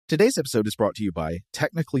Today's episode is brought to you by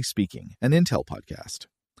Technically Speaking, an Intel podcast.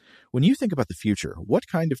 When you think about the future, what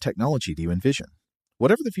kind of technology do you envision?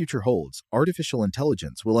 Whatever the future holds, artificial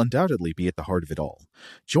intelligence will undoubtedly be at the heart of it all.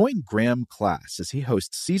 Join Graham Class as he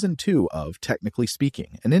hosts Season 2 of Technically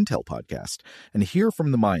Speaking, an Intel podcast, and hear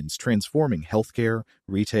from the minds transforming healthcare,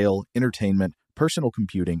 retail, entertainment, personal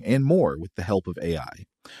computing, and more with the help of AI.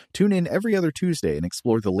 Tune in every other Tuesday and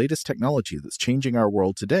explore the latest technology that's changing our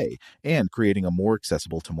world today and creating a more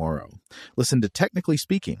accessible tomorrow. Listen to Technically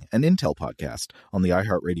Speaking, an Intel podcast on the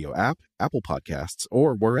iHeartRadio app, Apple Podcasts,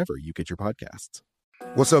 or wherever you get your podcasts.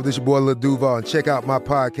 What's up, this your boy Lil Duval, and check out my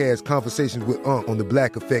podcast, Conversations with Unc, on the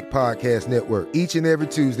Black Effect Podcast Network. Each and every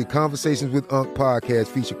Tuesday, Conversations with Unc podcast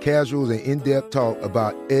feature casuals and in-depth talk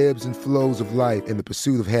about ebbs and flows of life and the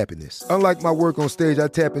pursuit of happiness. Unlike my work on stage, I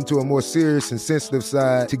tap into a more serious and sensitive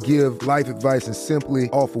side to give life advice and simply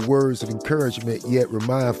offer words of encouragement, yet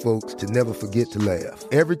remind folks to never forget to laugh.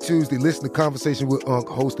 Every Tuesday, listen to Conversations with Unc,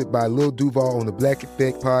 hosted by Lil Duval on the Black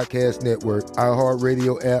Effect Podcast Network,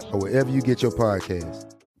 iHeartRadio app, or wherever you get your podcasts.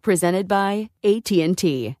 Presented by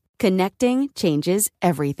AT&T. Connecting changes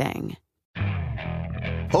everything.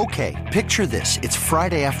 Okay, picture this. It's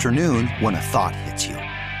Friday afternoon when a thought hits you.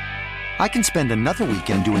 I can spend another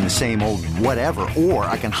weekend doing the same old whatever, or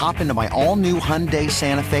I can hop into my all-new Hyundai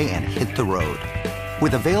Santa Fe and hit the road.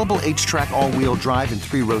 With available H-Track all-wheel drive and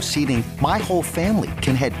 3-row seating, my whole family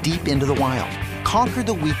can head deep into the wild. Conquer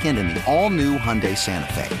the weekend in the all-new Hyundai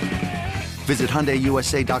Santa Fe. Visit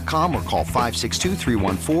HyundaiUSA.com or call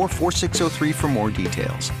 562-314-4603 for more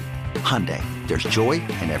details. Hyundai, there's joy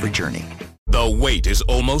in every journey. The wait is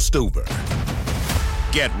almost over.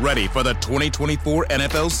 Get ready for the 2024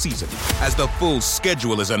 NFL season as the full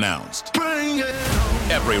schedule is announced.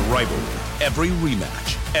 Every rivalry, every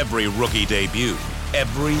rematch, every rookie debut,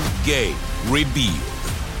 every game revealed.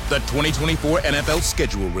 The 2024 NFL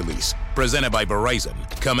schedule release, presented by Verizon,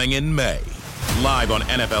 coming in May. Live on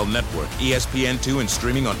NFL Network, ESPN2, and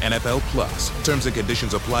streaming on NFL Plus. Terms and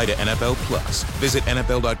conditions apply to NFL Plus. Visit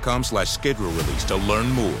NFL.com/schedule release to learn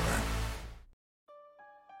more.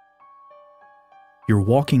 You're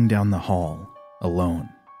walking down the hall, alone.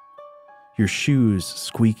 Your shoes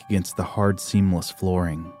squeak against the hard, seamless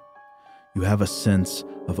flooring. You have a sense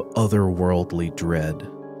of otherworldly dread,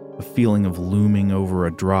 a feeling of looming over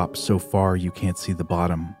a drop so far you can't see the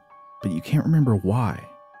bottom, but you can't remember why.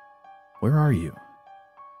 Where are you?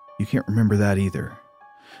 You can't remember that either.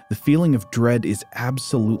 The feeling of dread is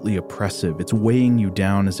absolutely oppressive. It's weighing you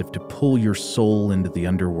down as if to pull your soul into the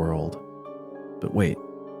underworld. But wait,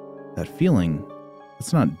 that feeling,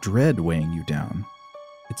 it's not dread weighing you down.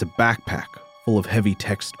 It's a backpack full of heavy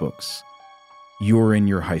textbooks. You're in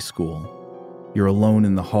your high school. You're alone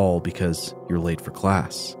in the hall because you're late for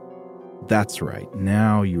class. That's right,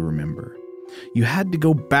 now you remember. You had to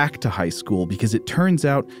go back to high school because it turns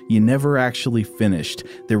out you never actually finished.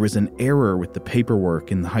 There was an error with the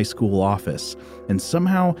paperwork in the high school office, and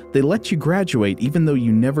somehow they let you graduate even though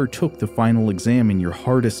you never took the final exam in your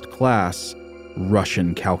hardest class,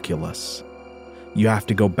 Russian calculus. You have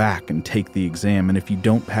to go back and take the exam, and if you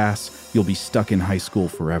don't pass, you'll be stuck in high school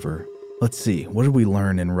forever. Let's see, what did we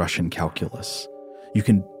learn in Russian calculus? You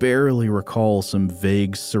can barely recall some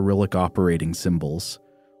vague Cyrillic operating symbols.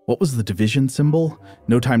 What was the division symbol?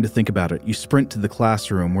 No time to think about it. You sprint to the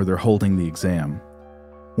classroom where they're holding the exam.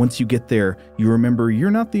 Once you get there, you remember you're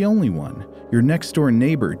not the only one. Your next-door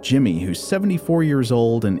neighbor, Jimmy, who's 74 years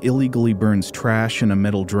old and illegally burns trash in a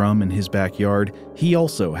metal drum in his backyard, he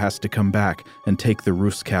also has to come back and take the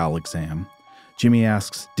Ruskal exam. Jimmy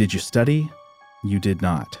asks, "Did you study?" You did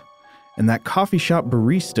not. And that coffee shop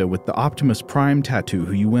barista with the Optimus Prime tattoo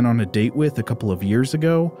who you went on a date with a couple of years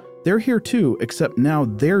ago, they're here too, except now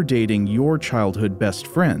they're dating your childhood best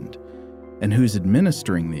friend. And who's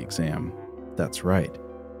administering the exam? That's right.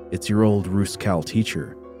 It's your old Ruskal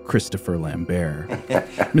teacher, Christopher Lambert.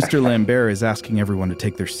 Mr. Lambert is asking everyone to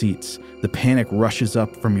take their seats. The panic rushes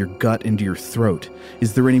up from your gut into your throat.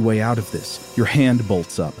 Is there any way out of this? Your hand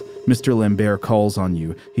bolts up. Mr. Lambert calls on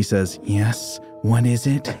you. He says, "Yes, what is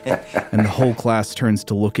it?" And the whole class turns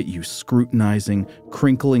to look at you, scrutinizing,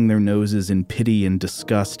 crinkling their noses in pity and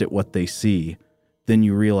disgust at what they see. Then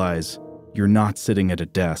you realize you're not sitting at a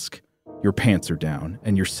desk. Your pants are down,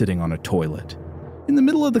 and you're sitting on a toilet. In the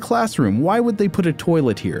middle of the classroom, why would they put a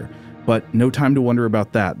toilet here? But no time to wonder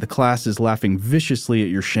about that. The class is laughing viciously at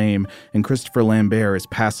your shame, and Christopher Lambert is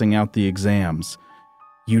passing out the exams.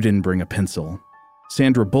 You didn't bring a pencil.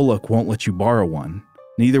 Sandra Bullock won't let you borrow one.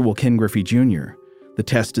 Neither will Ken Griffey Jr. The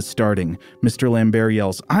test is starting. Mr. Lambert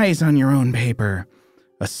yells, "Eyes on your own paper."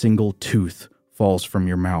 A single tooth falls from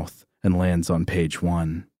your mouth and lands on page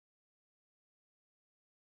 1.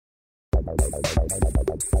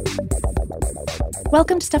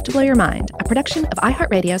 Welcome to Stuff to Blow Your Mind, a production of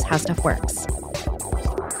iHeartRadio's How Stuff Works.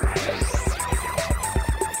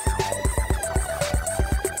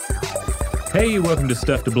 Hey, welcome to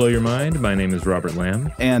Stuff to Blow Your Mind. My name is Robert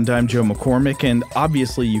Lamb. And I'm Joe McCormick, and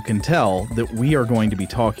obviously you can tell that we are going to be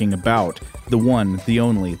talking about the one, the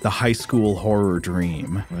only, the high school horror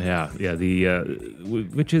dream. Yeah,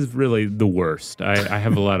 which is really the worst. I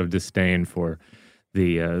have a lot of disdain for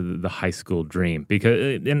the high school dream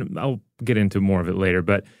because, and I'll get into more of it later,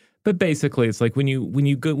 but basically it's like when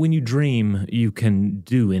you dream, you can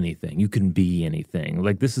do anything, you can be anything.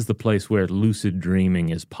 Like this is the place where lucid dreaming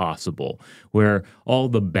is possible, where all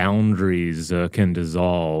the boundaries can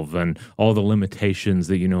dissolve and all the limitations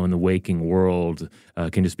that you know in the waking world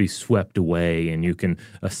can just be swept away, and you can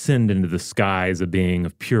ascend into the skies, a being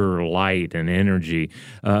of pure light and energy.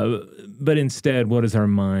 But instead, what does our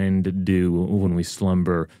mind do when we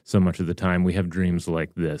slumber so much of the time? We have dreams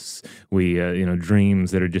like this. We, dreams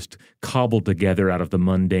that are just cobbled together out of the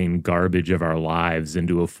mundane garbage of our lives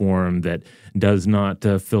into a form that does not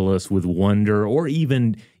fill us with wonder or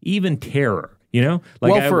even terror. You know,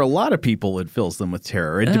 for a lot of people, it fills them with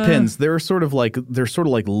terror. It depends. They're sort of like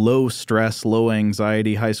low stress, low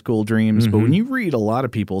anxiety high school dreams. Mm-hmm. But when you read a lot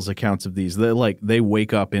of people's accounts of these, they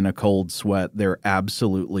wake up in a cold sweat. They're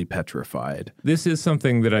absolutely petrified. This is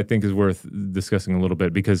something that I think is worth discussing a little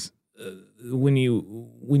bit because when you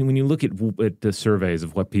look at the surveys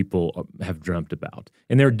of what people have dreamt about,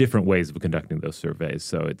 and there are different ways of conducting those surveys,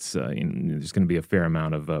 so it's there's going to be a fair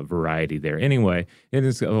amount of variety there. Anyway,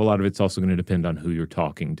 a lot of it's also going to depend on who you're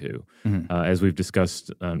talking to. Mm-hmm. As we've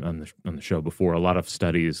discussed on the show before, a lot of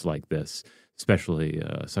studies like this, especially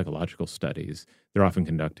psychological studies, they're often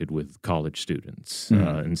conducted with college students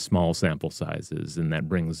in small sample sizes, and that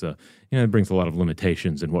brings a lot of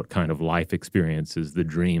limitations in what kind of life experiences the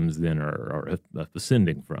dreams then are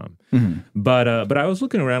ascending from. Mm-hmm. But I was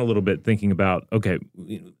looking around a little bit, thinking about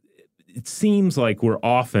it seems like we're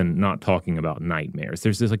often not talking about nightmares.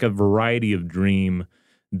 There's like a variety of dream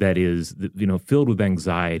that is, filled with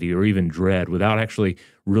anxiety or even dread without actually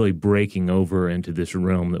really breaking over into this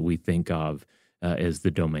realm that we think of as the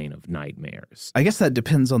domain of nightmares. I guess that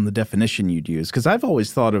depends on the definition you'd use, because I've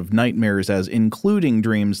always thought of nightmares as including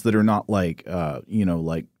dreams that are not like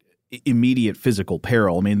immediate physical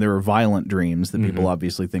peril. I mean, there are violent dreams that people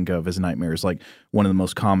obviously think of as nightmares. Like one of the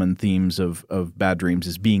most common themes of bad dreams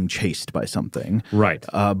is being chased by something. Right.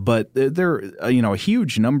 But there, a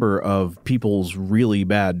huge number of people's really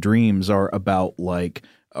bad dreams are about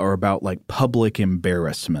public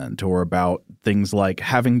embarrassment, or about things like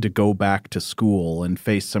having to go back to school and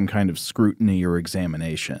face some kind of scrutiny or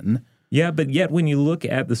examination. Yeah, but yet when you look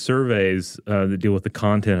at the surveys that deal with the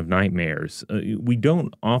content of nightmares, we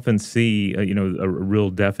don't often see, a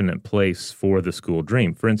real definite place for the school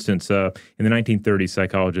dream. For instance, in the 1930s,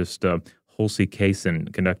 psychologist Halsey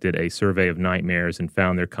Kaysen conducted a survey of nightmares and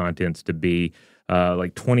found their contents to be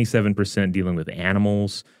 27% dealing with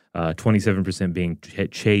animals, 27% being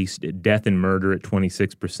chased, death and murder at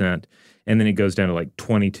 26%, and then it goes down to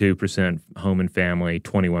 22% home and family,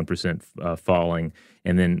 21% falling,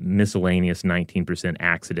 and then miscellaneous 19%,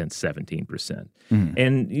 accidents 17%. Mm-hmm.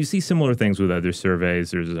 And you see similar things with other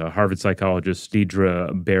surveys. There's a Harvard psychologist,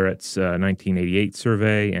 Deidre Barrett's 1988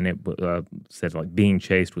 survey, and it said being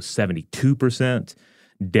chased was 72%,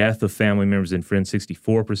 death of family members and friends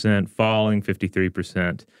 64%, falling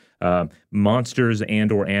 53%. Monsters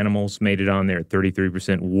and or animals made it on there at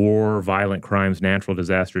 33%. War, violent crimes, natural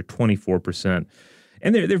disaster, 24%.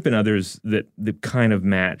 And there have been others that kind of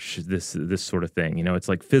match this sort of thing. It's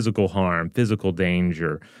like physical harm, physical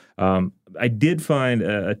danger. I did find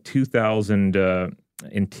a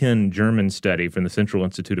 2010 German study from the Central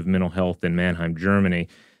Institute of Mental Health in Mannheim, Germany,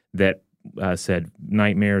 that said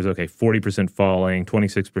nightmares, 40% falling,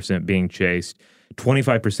 26% being chased,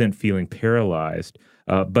 25% feeling paralyzed,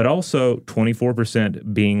 but also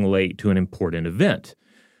 24% being late to an important event,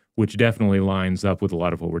 which definitely lines up with a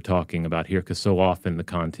lot of what we're talking about here, because so often the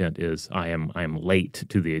content is I am late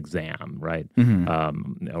to the exam, right?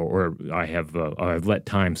 Mm-hmm. Or I've let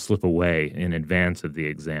time slip away in advance of the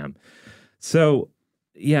exam. So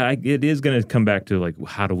yeah, it is going to come back to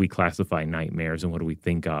how do we classify nightmares and what do we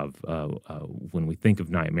think of when we think of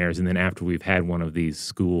nightmares, and then after we've had one of these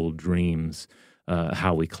school dreams,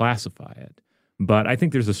 how we classify it. But I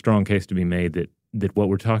think there's a strong case to be made that what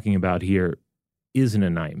we're talking about here isn't a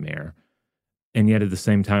nightmare, and yet at the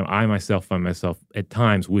same time, I myself find myself at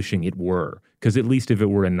times wishing it were, because at least if it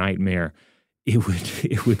were a nightmare,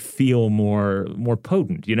 it would feel more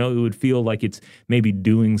potent. It would feel like it's maybe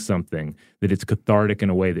doing something that it's cathartic in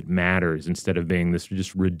a way that matters instead of being this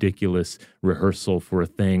just ridiculous rehearsal for a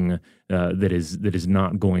thing that is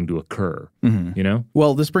not going to occur, you know?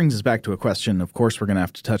 Well, this brings us back to a question, of course, we're going to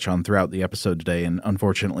have to touch on throughout the episode today, and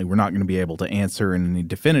unfortunately, we're not going to be able to answer in any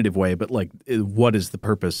definitive way, but like, what is the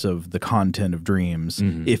purpose of the content of dreams,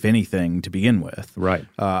 if anything, to begin with? Right.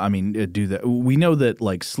 I mean, we know that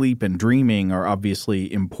like sleep and dreaming are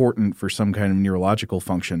obviously important for some kind of neurological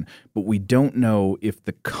function, but we don't know if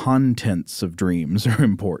the contents of dreams are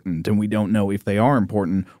important, and we don't know if they are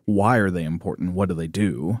important, why are they important, what do they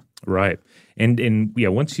do? Right. And yeah,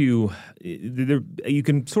 once you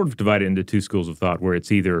can sort of divide it into two schools of thought where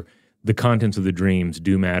it's either the contents of the dreams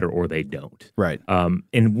do matter or they don't. Right.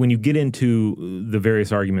 And when you get into the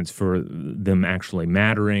various arguments for them actually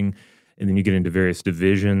mattering, and then you get into various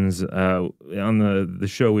divisions, on the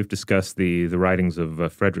show we've discussed the writings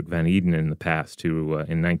of Frederick Van Eden in the past, who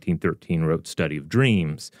in 1913 wrote Study of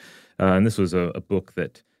Dreams. And this was a book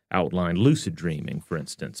that outlined lucid dreaming, for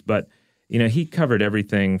instance. But he covered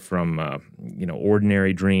everything from,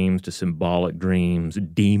 ordinary dreams to symbolic dreams,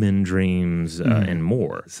 demon dreams, and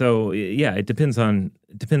more. So, yeah, it depends on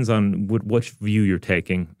which view you're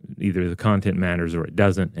taking. Either the content matters or it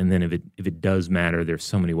doesn't. And then if it does matter, there's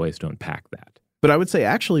so many ways to unpack that. But I would say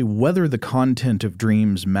actually whether the content of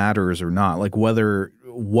dreams matters or not, like whether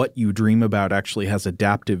what you dream about actually has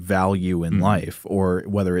adaptive value in life, or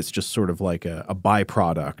whether it's just sort of like a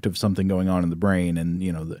byproduct of something going on in the brain,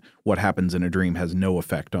 and what happens in a dream has no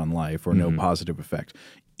effect on life or no positive effect.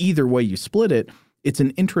 Either way you split it, it's an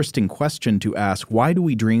interesting question to ask, why do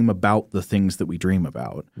we dream about the things that we dream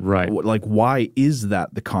about? Right. Like, why is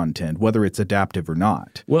that the content, whether it's adaptive or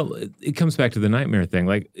not? Well, it comes back to the nightmare thing.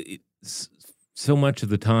 Like, so much of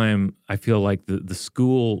the time, I feel like the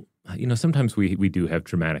school, sometimes we do have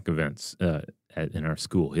traumatic events in our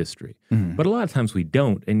school history, but a lot of times we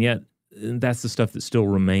don't, and yet that's the stuff that still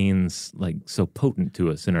remains like so potent to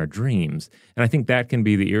us in our dreams. And I think that can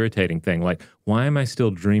be the irritating thing. Like, why am I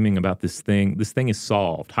still dreaming about this thing? This thing is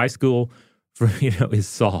solved. High school, is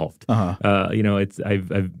solved.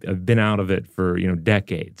 I've been out of it for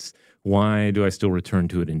decades. Why do I still return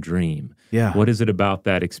to it and dream? Yeah. What is it about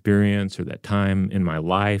that experience or that time in my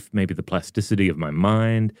life, maybe the plasticity of my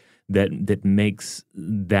mind, that makes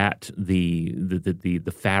that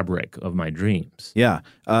the fabric of my dreams? Yeah.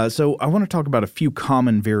 So I want to talk about a few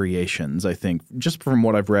common variations, I think, just from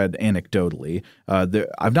what I've read anecdotally.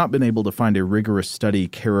 I've not been able to find a rigorous study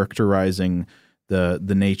characterizing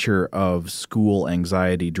the nature of school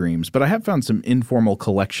anxiety dreams, but I have found some informal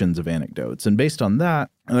collections of anecdotes. And based on that,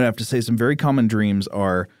 I would have to say some very common dreams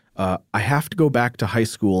are, I have to go back to high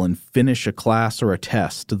school and finish a class or a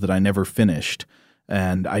test that I never finished.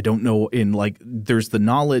 And I don't know, there's the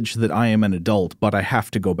knowledge that I am an adult, but I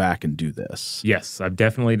have to go back and do this. Yes, I've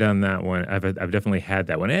definitely done that one. I've definitely had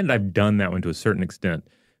that one. And I've done that one to a certain extent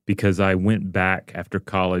because I went back after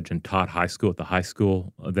college and taught high school at the high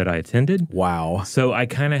school that I attended. Wow. So I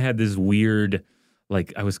kind of had this weird,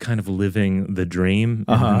 I was kind of living the dream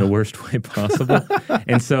in the worst way possible.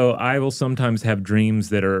 And so I will sometimes have dreams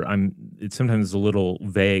that it's sometimes a little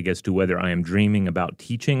vague as to whether I am dreaming about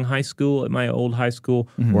teaching high school at my old high school,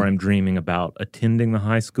 or I'm dreaming about attending the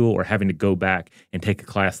high school or having to go back and take a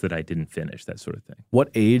class that I didn't finish, that sort of thing. What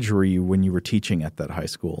age were you when you were teaching at that high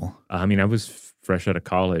school? I was fresh out of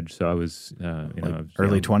college, so I was,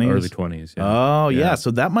 early 20s? Early 20s, yeah. Oh, yeah. So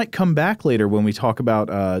that might come back later when we talk about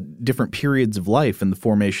different periods of life and the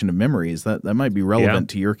formation of memories. That might be relevant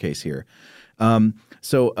to your case here.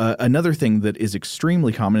 So another thing that is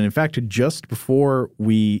extremely common, in fact, just before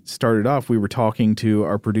we started off, we were talking to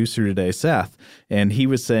our producer today, Seth, and he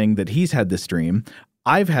was saying that he's had this dream.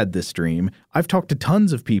 I've had this dream. I've talked to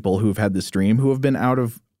tons of people who have had this dream who have been out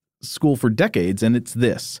of school for decades, and it's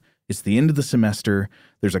this. It's the end of the semester.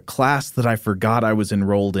 There's a class that I forgot I was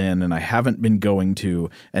enrolled in and I haven't been going to.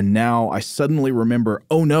 And now I suddenly remember,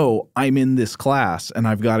 oh no, I'm in this class and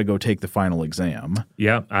I've got to go take the final exam.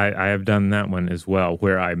 Yeah, I have done that one as well,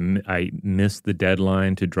 where I missed the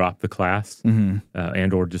deadline to drop the class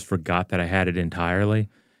and or just forgot that I had it entirely.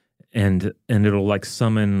 And it'll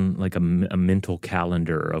summon a mental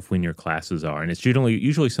calendar of when your classes are, and it's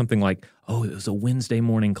usually something like, oh, it was a Wednesday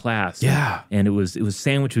morning class, and it was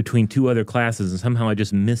sandwiched between two other classes, and somehow I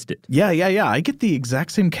just missed it. Yeah. I get the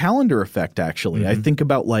exact same calendar effect actually. I think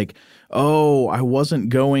about oh, I wasn't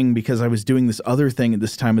going because I was doing this other thing at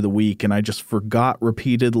this time of the week, and I just forgot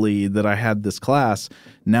repeatedly that I had this class.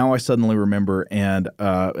 Now I suddenly remember, and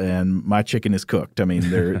my chicken is cooked. I mean,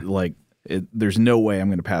 they're there's no way I'm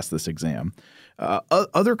going to pass this exam.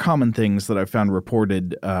 Other common things that I've found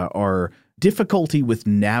reported are difficulty with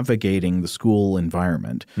navigating the school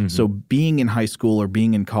environment. Mm-hmm. So being in high school or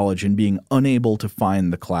being in college and being unable to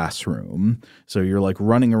find the classroom. So you're like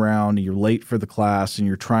running around, you're late for the class and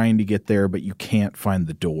you're trying to get there, but you can't find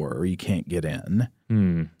the door or you can't get in.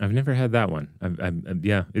 I've never had that one.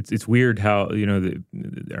 Yeah, it's weird how,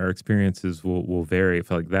 our experiences will vary. I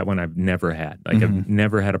feel like that one I've never had. Like I've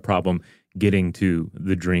never had a problem getting to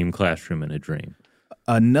the dream classroom in a dream.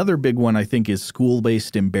 Another big one, I think, is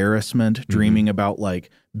school-based embarrassment, dreaming about like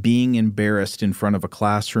being embarrassed in front of a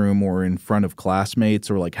classroom or in front of classmates,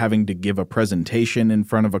 or like having to give a presentation in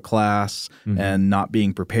front of a class and not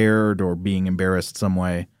being prepared or being embarrassed some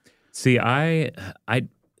way. See, the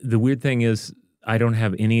weird thing is I don't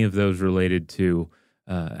have any of those related to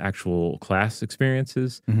actual class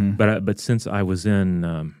experiences, but since I was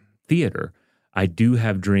in theater, I do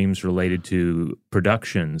have dreams related to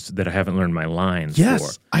productions that I haven't learned my lines for.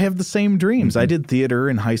 Yes, I have the same dreams. I did theater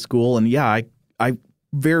in high school, and I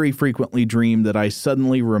very frequently dream that I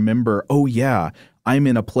suddenly remember, oh yeah, I'm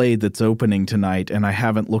in a play that's opening tonight, and I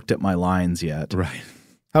haven't looked at my lines yet. Right.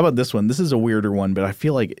 How about this one? This is a weirder one, but I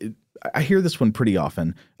feel like I hear this one pretty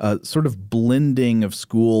often. Sort of blending of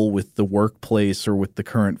school with the workplace or with the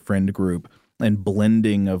current friend group, and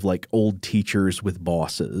blending of like old teachers with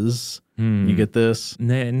bosses. You get this?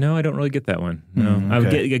 No, I don't really get that one. No,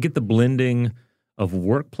 okay. I get the blending of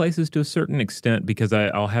workplaces to a certain extent because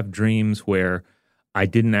I'll have dreams where I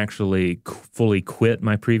didn't actually fully quit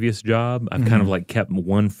my previous job. I've kind of like kept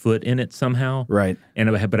one foot in it somehow. Right.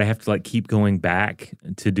 But I have to like keep going back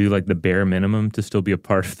to do like the bare minimum to still be a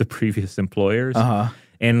part of the previous employers.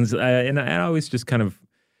 And I always just kind of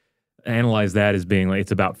analyze that as being like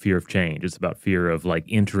it's about fear of change. It's about fear of like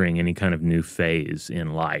entering any kind of new phase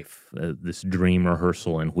in life. This dream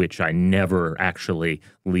rehearsal in which I never actually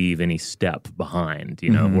leave any step behind.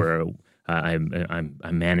 Where I'm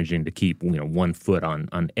managing to keep 1 foot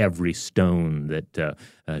on every stone that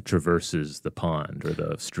traverses the pond or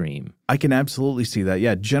the stream. I can absolutely see that.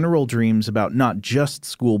 Yeah, general dreams about not just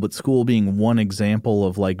school, but school being one example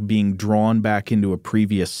of like being drawn back into a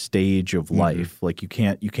previous stage of life. Like you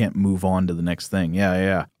can't move on to the next thing.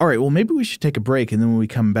 Yeah. All right, well maybe we should take a break, and then when we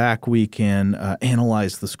come back, we can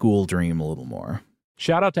analyze the school dream a little more.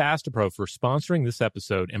 Shout out to Astepro for sponsoring this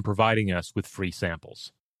episode and providing us with free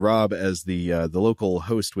samples. Rob, as the local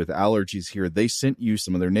host with allergies here, they sent you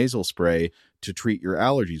some of their nasal spray to treat your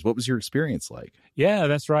allergies. What was your experience like? Yeah,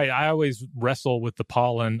 that's right. I always wrestle with the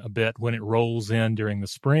pollen a bit when it rolls in during the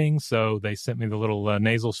spring, so they sent me the little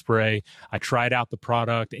nasal spray. I tried out the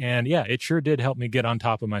product, and yeah, it sure did help me get on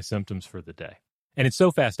top of my symptoms for the day. And it's so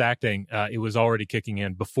fast-acting, it was already kicking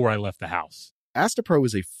in before I left the house. Astepro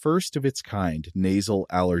is a first-of-its-kind nasal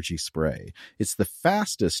allergy spray. It's the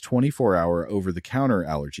fastest 24-hour over-the-counter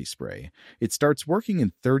allergy spray. It starts working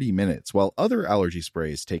in 30 minutes, while other allergy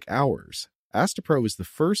sprays take hours. Astepro is the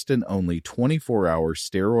first and only 24-hour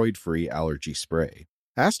steroid-free allergy spray.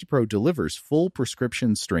 Astepro delivers full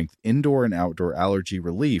prescription-strength indoor and outdoor allergy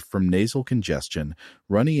relief from nasal congestion,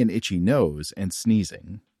 runny and itchy nose, and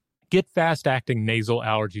sneezing. Get fast-acting nasal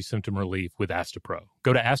allergy symptom relief with Astepro.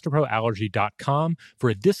 Go to asteproallergy.com for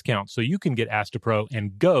a discount so you can get Astepro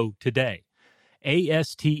and go today.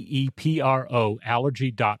 ASTEPRO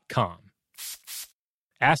allergy.com.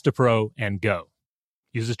 Astepro and go.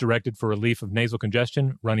 Use as directed for relief of nasal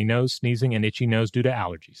congestion, runny nose, sneezing, and itchy nose due to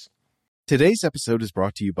allergies. Today's episode is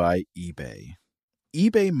brought to you by eBay.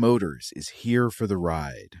 eBay Motors is here for the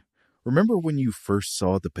ride. Remember when you first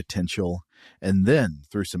saw the potential? And then,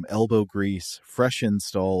 through some elbow grease, fresh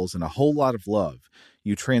installs, and a whole lot of love,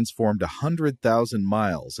 you transformed 100,000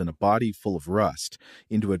 miles and a body full of rust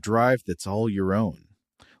into a drive that's all your own.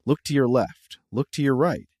 Look to your left. Look to your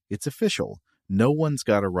right. It's official. No one's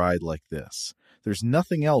got a ride like this. There's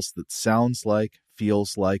nothing else that sounds like,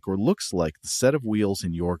 feels like, or looks like the set of wheels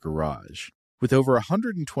in your garage. With over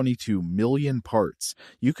 122 million parts,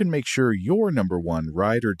 you can make sure your number one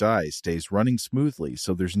ride or die stays running smoothly,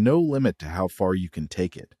 so there's no limit to how far you can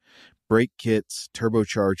take it. Brake kits,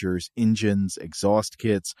 turbochargers, engines, exhaust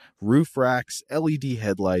kits, roof racks, LED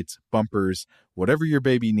headlights, bumpers, whatever your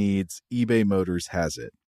baby needs, eBay Motors has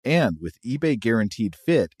it. And with eBay Guaranteed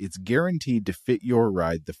Fit, it's guaranteed to fit your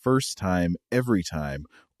ride the first time, every time,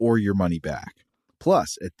 or your money back.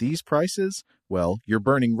 Plus, at these prices, well, you're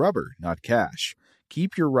burning rubber, not cash.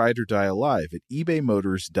 Keep your ride or die alive at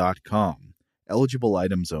ebaymotors.com. Eligible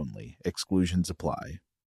items only. Exclusions apply.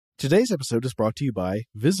 Today's episode is brought to you by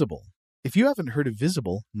Visible. If you haven't heard of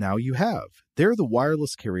Visible, now you have. They're the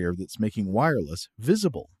wireless carrier that's making wireless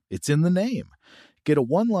visible. It's in the name. Get a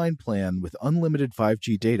one-line plan with unlimited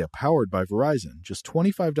 5G data powered by Verizon, just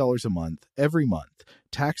 $25 a month, every month,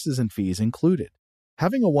 taxes and fees included.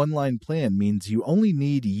 Having a one-line plan means you only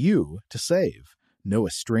need you to save. No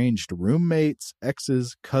estranged roommates,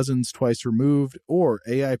 exes, cousins twice removed, or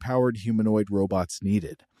AI-powered humanoid robots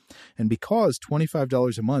needed. And because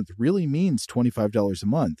 $25 a month really means $25 a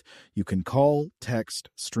month, you can call,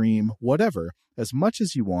 text, stream, whatever, as much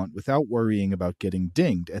as you want without worrying about getting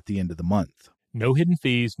dinged at the end of the month. No hidden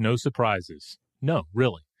fees, no surprises. No,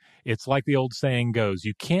 really. It's like the old saying goes,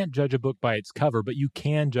 you can't judge a book by its cover, but you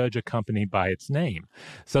can judge a company by its name.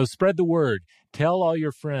 So spread the word. Tell all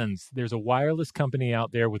your friends there's a wireless company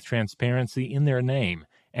out there with transparency in their name,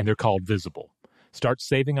 and they're called Visible. Start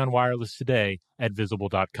saving on wireless today at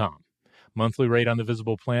Visible.com. Monthly rate on the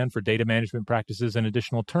Visible plan for data management practices and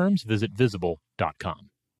additional terms, visit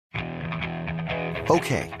Visible.com.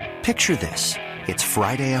 Okay, picture this. It's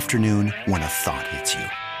Friday afternoon when a thought hits you.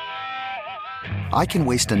 I can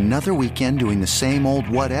waste another weekend doing the same old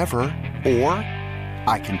whatever, or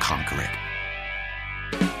I can conquer it.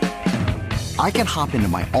 I can hop into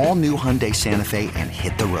my all-new Hyundai Santa Fe and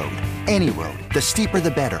hit the road. Any road. The steeper, the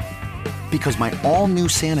better. Because my all-new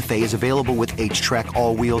Santa Fe is available with H-Track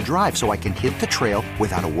all-wheel drive, so I can hit the trail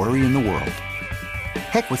without a worry in the world.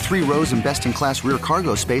 Heck, with 3 rows and best-in-class rear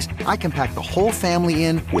cargo space, I can pack the whole family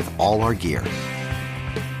in with all our gear.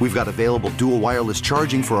 We've got available dual wireless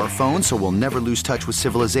charging for our phones, so we'll never lose touch with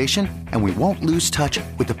civilization, and we won't lose touch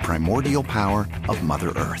with the primordial power of Mother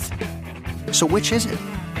Earth. So which is it?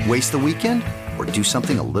 Waste the weekend or do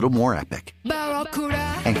something a little more epic?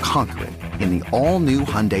 And conquer it in the all-new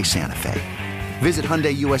Hyundai Santa Fe. Visit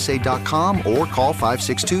HyundaiUSA.com or call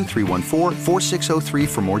 562-314-4603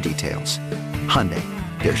 for more details. Hyundai,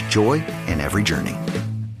 there's joy in every journey.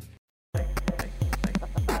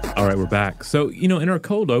 All right, we're back. So, in our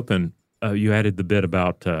cold open, you added the bit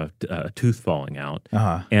about tooth falling out.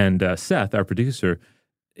 Uh-huh. And Seth, our producer,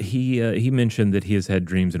 he mentioned that he has had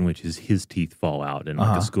dreams in which his teeth fall out in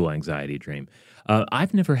like a school anxiety dream.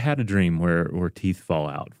 I've never had a dream where teeth fall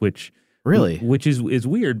out, which is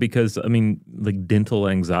weird because like dental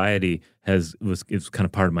anxiety is kind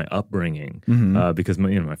of part of my upbringing because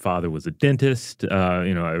my father was a dentist. I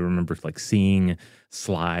remember like seeing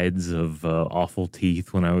slides of awful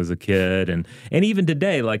teeth when I was a kid, and even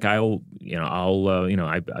today, like I'm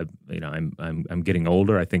getting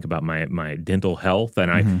older. I think about my dental health,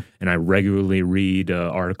 and I regularly read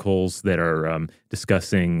articles that are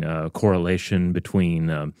discussing correlation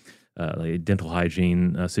between like dental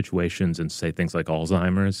hygiene situations and say things like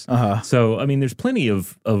Alzheimer's. So there's plenty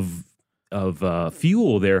of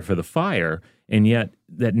fuel there for the fire, and yet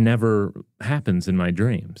that never happens in my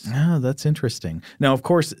dreams. Oh, that's interesting. Now, of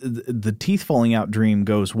course, the teeth falling out dream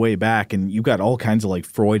goes way back, and you've got all kinds of like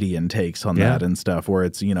Freudian takes on that and stuff, where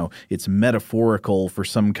it's it's metaphorical for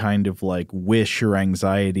some kind of like wish or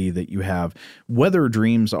anxiety that you have. Whether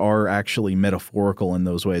dreams are actually metaphorical in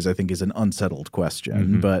those ways, I think, is an unsettled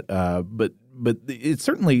question. But it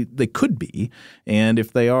certainly they could be, and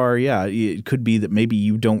if they are, it could be that maybe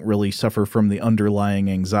you don't really suffer from the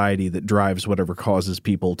underlying anxiety that drives whatever causes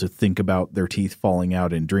people to think about their teeth falling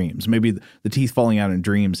out in dreams. Maybe the teeth falling out in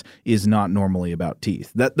dreams is not normally about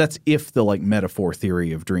teeth. That's if the like metaphor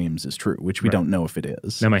theory of dreams is true, which we don't know if it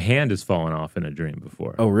is. Now, my hand has fallen off in a dream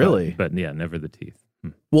before. Oh, really? But yeah, never the teeth.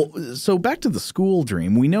 Well, so back to the school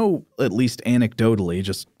dream, we know, at least anecdotally,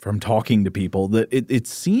 just from talking to people, that it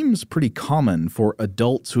seems pretty common for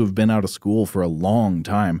adults who have been out of school for a long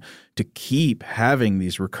time to keep having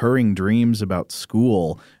these recurring dreams about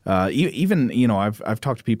school. Even, I've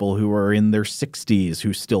talked to people who are in their 60s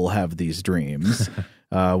who still have these dreams,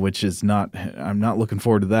 which is I'm not looking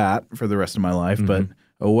forward to that for the rest of my life, but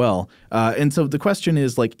oh, well. And so the question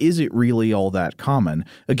is, like, is it really all that common?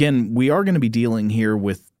 Again, we are going to be dealing here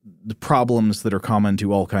with the problems that are common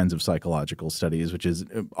to all kinds of psychological studies, which is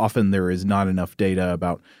often there is not enough data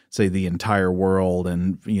about, say, the entire world.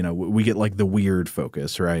 And, we get like the weird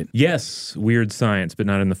focus, right? Yes, weird science, but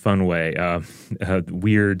not in the fun way.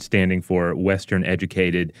 Weird standing for Western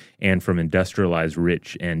educated and from industrialized,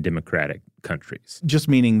 rich, and democratic countries. Just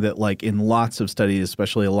meaning that, like, in lots of studies,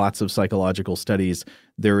 especially lots of psychological studies,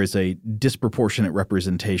 there is a disproportionate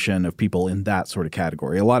representation of people in that sort of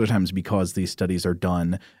category. A lot of times because these studies are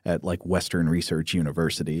done at like Western research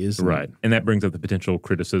universities. Right. And that brings up the potential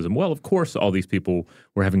criticism. Well, of course, all these people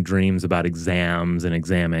were having dreams about exams and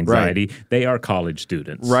exam anxiety. Right. They are college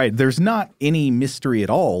students. Right. There's not any mystery at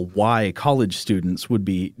all why college students would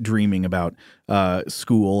be dreaming about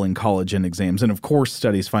school and college and exams. And of course,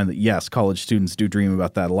 studies find that, yes, college students do dream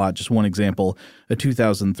about that a lot. Just one example, a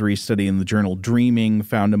 2003 study in the journal Dreaming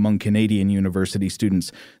found among Canadian university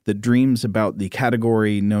students that dreams about the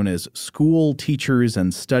category known as school, teachers,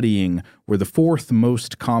 and studying were the fourth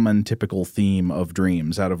most common typical theme of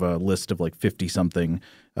dreams out of a list of like 50-something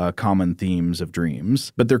common themes of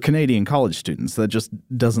dreams. But they're Canadian college students. That just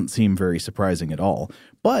doesn't seem very surprising at all.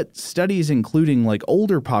 But studies including like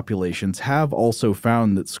older populations have also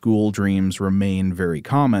found that school dreams remain very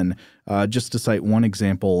common. Just to cite one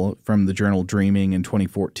example from the journal Dreaming in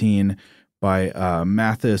 2014 by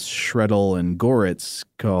Mathis, Schredel, and Goritz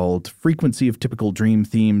called Frequency of Typical Dream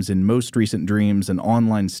Themes in Most Recent Dreams, an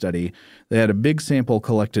online study. They had a big sample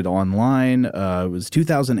collected online. It was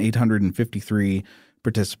 2,853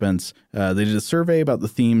 participants. They did a survey about the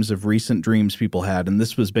themes of recent dreams people had, and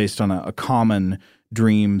this was based on a common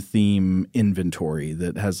dream theme inventory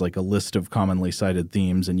that has like a list of commonly cited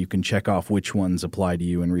themes, and you can check off which ones apply to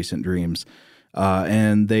you in recent dreams.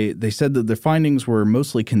 And they said that the findings were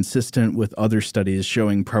mostly consistent with other studies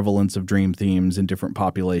showing prevalence of dream themes in different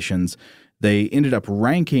populations. They ended up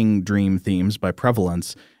ranking dream themes by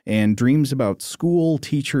prevalence, and dreams about school,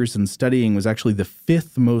 teachers, and studying was actually the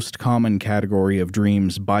fifth most common category of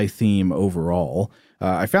dreams by theme overall.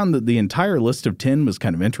 I found that the entire list of 10 was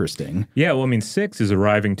kind of interesting. Yeah, well, I mean, 6 is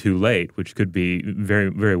arriving too late, which could be very,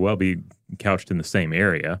 very well be couched in the same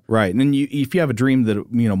area. Right. And then if you have a dream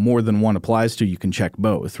that, more than one applies to, you can check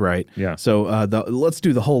both, right? Yeah. So let's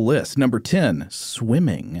do the whole list. Number 10,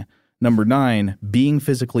 swimming. Number 9, being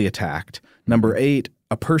physically attacked. Number 8,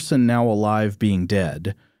 a person now alive being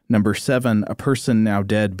dead. Number 7, a person now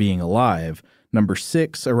dead being alive. Number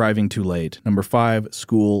 6, arriving too late. Number 5,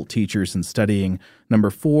 school, teachers, and studying. Number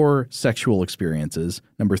 4, sexual experiences.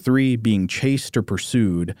 Number 3, being chased or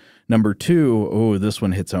pursued. Number 2, oh, this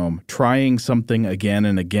one hits home, trying something again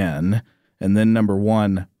and again. And then number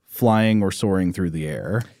 1, flying or soaring through the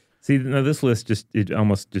air. See, now this list it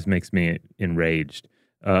almost just makes me enraged.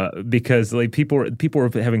 Because like people are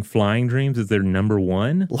having flying dreams as their number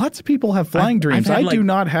one. Lots of people have flying dreams. I do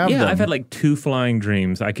not have them. Yeah, I've had like 2 flying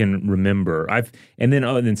dreams I can remember. And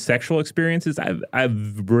then sexual experiences.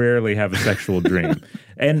 I've rarely have a sexual dream.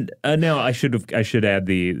 And now I should add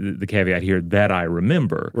the caveat here that I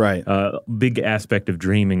remember. Right. Big aspect of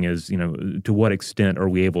dreaming is to what extent are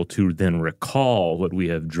we able to then recall what we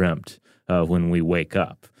have dreamt when we wake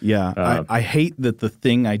up. Yeah, I hate that the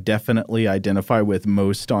thing I definitely identify with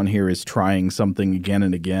most on here is trying something again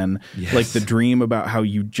and again. Yes. Like the dream about how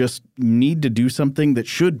you just need to do something that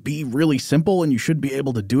should be really simple and you should be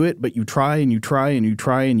able to do it, but you try and you try and you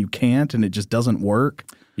try and you can't and it just doesn't work.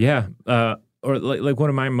 Yeah, or like one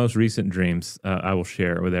of my most recent dreams I will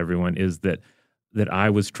share with everyone is that I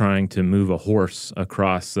was trying to move a horse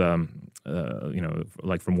across,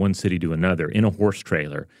 like from one city to another in a horse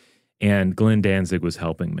trailer. And Glenn Danzig was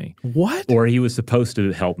helping me. What? Or he was supposed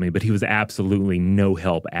to help me, but he was absolutely no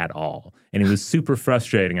help at all. And it was super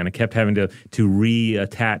frustrating. And I kept having to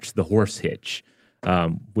reattach the horse hitch,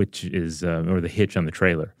 which is, or the hitch on the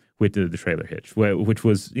trailer, with the trailer hitch, which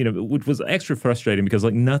was extra frustrating because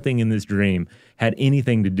like nothing in this dream had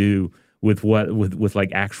anything to do with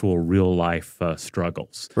like actual real life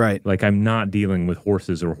struggles. Right. Like I'm not dealing with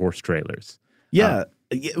horses or horse trailers. Yeah.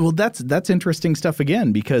 Well, that's interesting stuff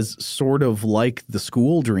again, because sort of like the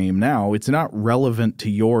school dream now, it's not relevant to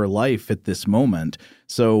your life at this moment.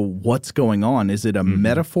 So what's going on? Is it a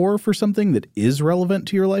metaphor for something that is relevant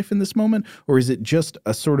to your life in this moment? Or is it just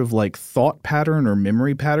a sort of like thought pattern or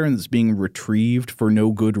memory pattern that's being retrieved for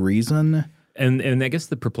no good reason? And I guess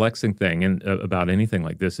the perplexing thing about anything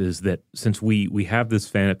like this is that since we have this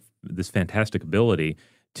fantastic ability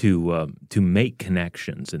to make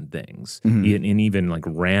connections and things, in even like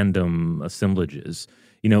random assemblages,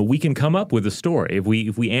 we can come up with a story. If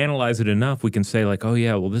we analyze it enough, we can say like, oh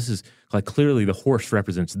yeah, well this is like clearly the horse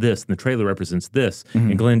represents this, and the trailer represents this,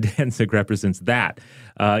 and Glenn Danzig represents that.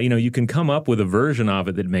 You can come up with a version of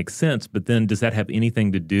it that makes sense, but then does that have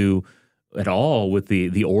anything to do at all with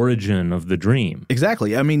the origin of the dream?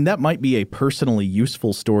 Exactly. I mean, that might be a personally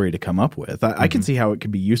useful story to come up with. I can see how it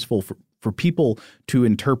could be useful for people to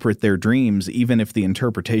interpret their dreams, even if the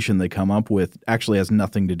interpretation they come up with actually has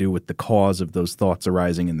nothing to do with the cause of those thoughts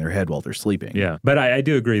arising in their head while they're sleeping. Yeah, but I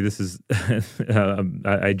do agree. This is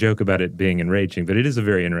I joke about it being enraging, but it is a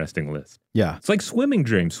very interesting list. Yeah, it's like swimming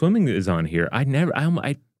dreams. Swimming is on here. I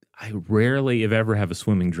rarely, if ever, have a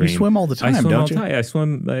swimming dream. You swim all the time, don't you? I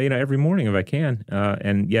swim, every morning if I can,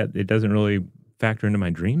 and yet it doesn't really factor into my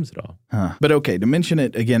dreams at all. But okay, to mention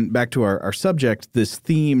it again, back to our subject, this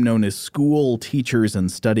theme known as school, teachers,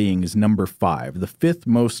 and studying is number 5, the 5th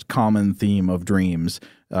most common theme of dreams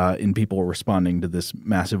in people responding to this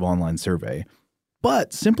massive online survey.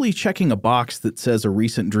 But simply checking a box that says a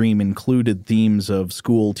recent dream included themes of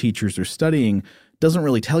school, teachers, or studying doesn't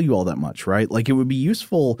really tell you all that much, right? Like, it would be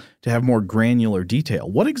useful to have more granular detail.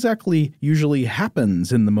 What exactly usually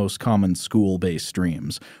happens in the most common school-based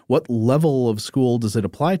dreams? What level of school does it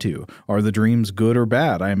apply to? Are the dreams good or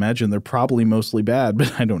bad? I imagine they're probably mostly bad,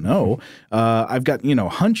 but I don't know. I've got,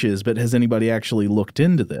 hunches, but has anybody actually looked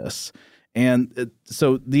into this? And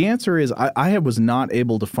so the answer is I was not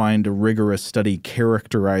able to find a rigorous study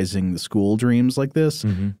characterizing the school dreams like this,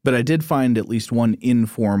 but I did find at least one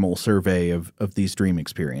informal survey of these dream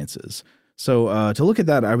experiences. So to look at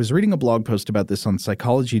that, I was reading a blog post about this on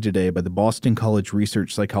Psychology Today by the Boston College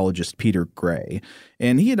research psychologist Peter Gray.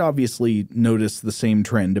 And he had obviously noticed the same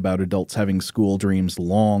trend about adults having school dreams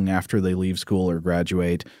long after they leave school or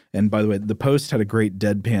graduate. And by the way, the post had a great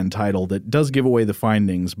deadpan title that does give away the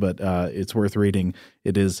findings, but it's worth reading.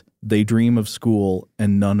 It is, "They dream of school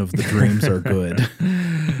and none of the dreams are good."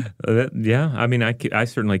 Yeah, I mean, I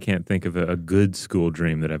certainly can't think of a good school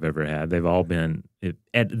dream that I've ever had. They've all been,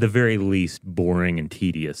 at the very least, boring and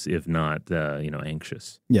tedious, if not,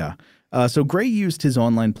 anxious. Yeah. So Gray used his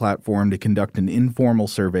online platform to conduct an informal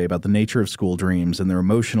survey about the nature of school dreams and their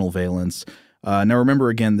emotional valence. Now, remember,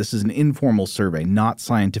 again, this is an informal survey, not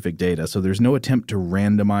scientific data, so there's no attempt to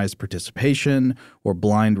randomize participation or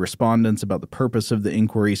blind respondents about the purpose of the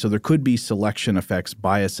inquiry, so there could be selection effects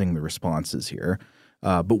biasing the responses here.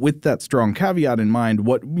 But with that strong caveat in mind,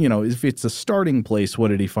 if it's a starting place, what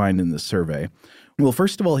did he find in this survey? Well,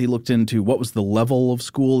 first of all, he looked into what was the level of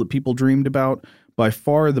school that people dreamed about. By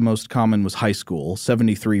far, the most common was high school.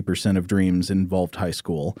 73% of dreams involved high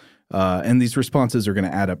school. And these responses are going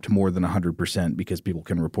to add up to more than 100% because people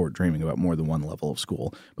can report dreaming about more than one level of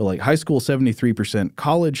school. But like high school, 73%,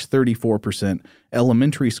 college, 34%,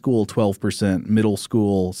 elementary school, 12%, middle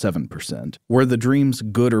school, 7%. Were the dreams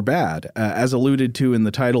good or bad? As alluded to in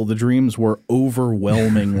the title, the dreams were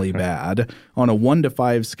overwhelmingly bad. On a 1 to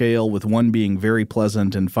 5 scale, with 1 being very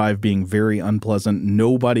pleasant and 5 being very unpleasant,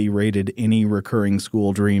 nobody rated any recurring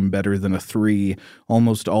school dream better than a 3.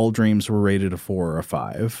 Almost all dreams were rated a 4 or a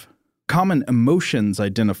 5. Common emotions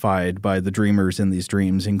identified by the dreamers in these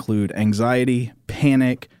dreams include anxiety,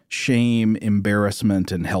 panic, shame,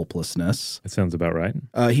 embarrassment, and helplessness. That sounds about right.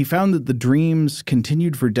 He found that the dreams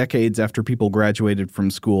continued for decades after people graduated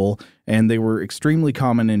from school, and they were extremely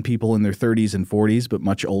common in people in their 30s and 40s, but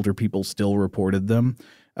much older people still reported them.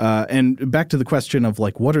 And back to the question of,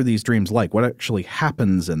 what are these dreams like? What actually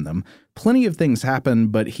happens in them? Plenty of things happen,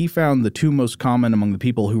 but he found the 2 most common among the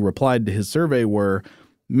people who replied to his survey were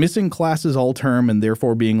missing classes all term and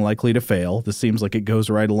therefore being likely to fail. This seems like it goes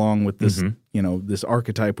right along with this, this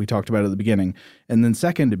archetype we talked about at the beginning. And then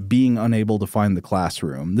second, being unable to find the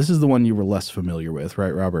classroom. This is the one you were less familiar with,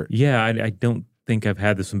 right, Robert? Yeah, I don't think I've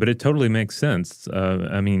had this one, but it totally makes sense.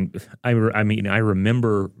 I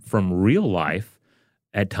remember from real life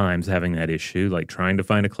at times having that issue, like trying to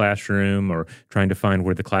find a classroom or trying to find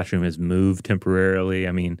where the classroom has moved temporarily.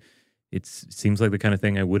 I mean, it seems like the kind of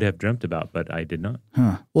thing I would have dreamt about, but I did not.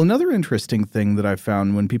 Well, another interesting thing that I've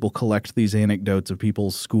found when people collect these anecdotes of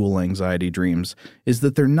people's school anxiety dreams is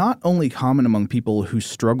that they're not only common among people who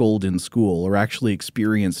struggled in school or actually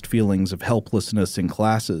experienced feelings of helplessness in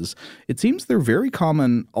classes. It seems they're very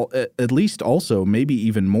common, at least also, maybe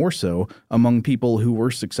even more so, among people who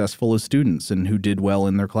were successful as students and who did well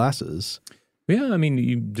in their classes. Yeah, I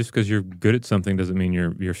mean, just because you're good at something doesn't mean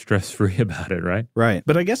you're stress-free about it, right? Right.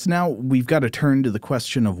 But I guess now we've got to turn to the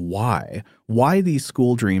question of why. Why these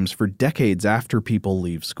school dreams for decades after people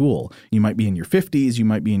leave school? You might be in your 50s, you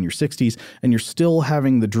might be in your 60s, and you're still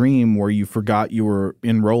having the dream where you forgot you were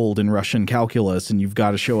enrolled in Russian calculus and you've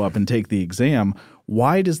got to show up and take the exam.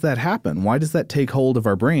 Why does that happen? Why does that take hold of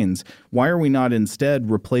our brains? Why are we not instead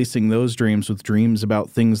replacing those dreams with dreams about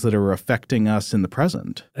things that are affecting us in the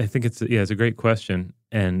present? I think it's a great question.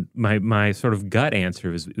 And my sort of gut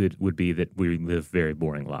answer would be that we live very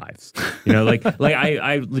boring lives.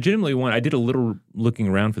 I legitimately I did a little looking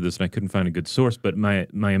around for this and I couldn't find a good source, but my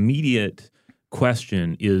immediate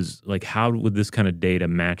question is, how would this kind of data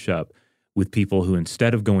match up with people who,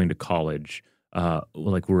 instead of going to college,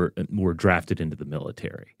 were drafted into the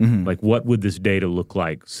military? Mm-hmm. What would this data look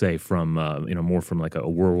like, say, from more from a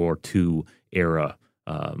World War II era,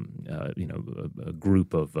 a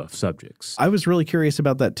group of subjects? I was really curious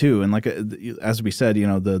about that too, and as we said,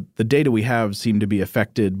 the data we have seem to be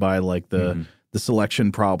affected by the the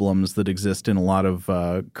selection problems that exist in a lot of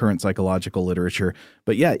current psychological literature.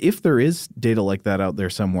 But yeah, if there is data like that out there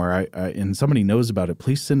somewhere and somebody knows about it,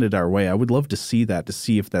 please send it our way. I would love to see that, to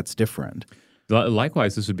see if that's different.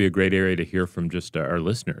 Likewise, this would be a great area to hear from just our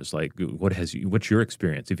listeners. Like, what's your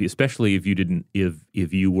experience? Especially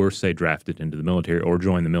if you were, say, drafted into the military or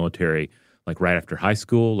joined the military, like right after high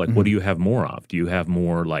school, like what do you have more of? Do you have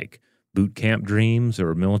more like boot camp dreams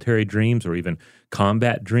or military dreams or even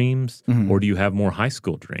combat dreams, or do you have more high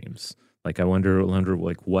school dreams? Like, I wonder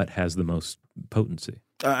like what has the most potency?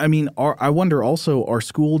 I mean, I wonder also, are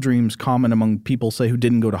school dreams common among people, say, who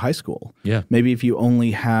didn't go to high school? Yeah. Maybe if you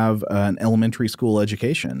only have an elementary school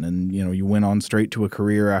education and, you went on straight to a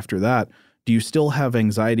career after that, do you still have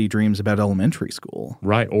anxiety dreams about elementary school?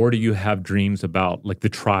 Right. Or do you have dreams about, like, the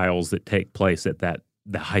trials that take place at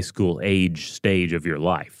the high school age stage of your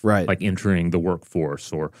life? Right. Like entering the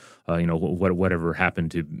workforce or, whatever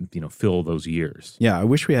happened to, fill those years. Yeah, I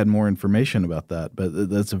wish we had more information about that, but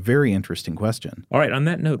that's a very interesting question. All right, on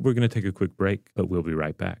that note, we're going to take a quick break, but we'll be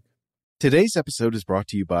right back. Today's episode is brought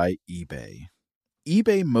to you by eBay.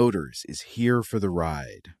 eBay Motors is here for the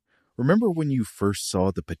ride. Remember when you first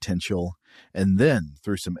saw the potential? And then,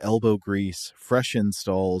 through some elbow grease, fresh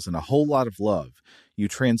installs, and a whole lot of love, you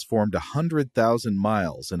transformed 100,000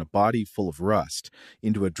 miles and a body full of rust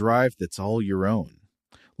into a drive that's all your own.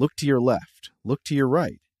 Look to your left. Look to your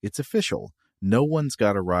right. It's official. No one's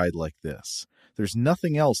got a ride like this. There's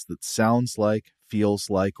nothing else that sounds like, feels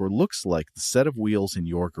like, or looks like the set of wheels in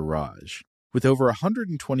your garage. With over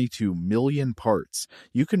 122 million parts,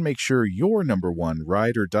 you can make sure your number one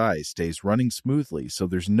ride or die stays running smoothly, so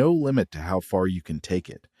there's no limit to how far you can take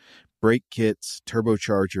it. Brake kits,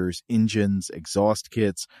 turbochargers, engines, exhaust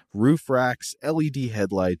kits, roof racks, LED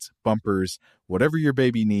headlights, bumpers, whatever your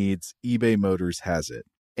baby needs, eBay Motors has it.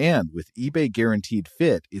 And with eBay Guaranteed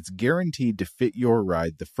Fit, it's guaranteed to fit your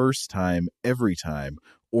ride the first time, every time,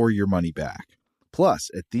 or your money back. Plus,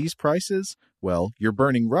 at these prices, well, you're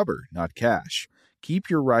burning rubber, not cash. Keep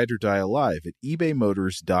your ride or die alive at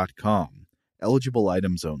ebaymotors.com. Eligible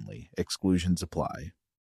items only. Exclusions apply.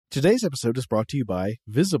 Today's episode is brought to you by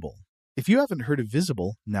Visible. If you haven't heard of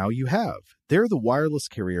Visible, now you have. They're the wireless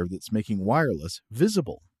carrier that's making wireless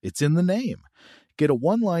visible. It's in the name. Get a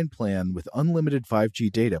one-line plan with unlimited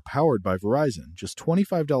 5G data powered by Verizon, just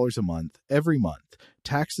 $25 a month, every month,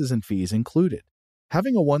 taxes and fees included.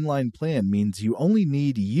 Having a one-line plan means you only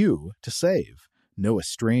need you to save. No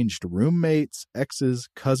estranged roommates, exes,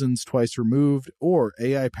 cousins twice removed, or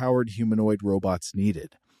AI-powered humanoid robots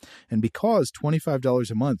needed. And because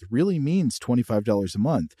 $25 a month really means $25 a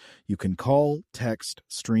month, you can call, text,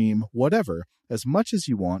 stream, whatever, as much as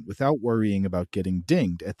you want without worrying about getting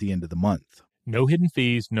dinged at the end of the month. No hidden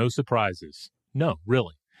fees, no surprises. No,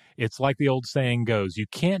 really. It's like the old saying goes, you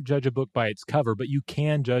can't judge a book by its cover, but you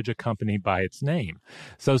can judge a company by its name.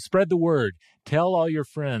 So spread the word. Tell all your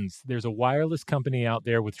friends there's a wireless company out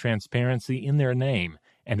there with transparency in their name,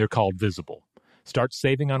 and they're called Visible. Start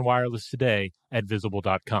saving on wireless today at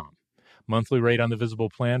Visible.com. Monthly rate on the Visible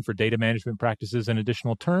plan for data management practices and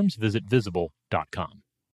additional terms, visit Visible.com.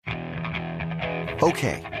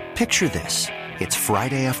 Okay, picture this. It's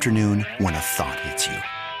Friday afternoon when a thought hits you.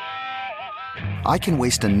 I can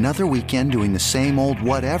waste another weekend doing the same old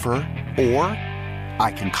whatever, or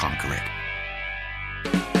I can conquer it.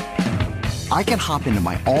 I can hop into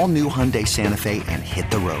my all-new Hyundai Santa Fe and hit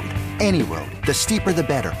the road. Any road. The steeper, the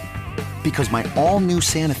better. Because my all-new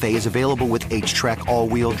Santa Fe is available with H-Track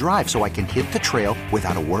all-wheel drive, so I can hit the trail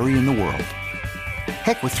without a worry in the world.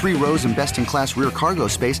 Heck, with 3 rows and best-in-class rear cargo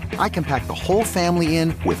space, I can pack the whole family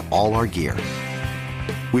in with all our gear.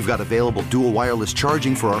 We've got available dual wireless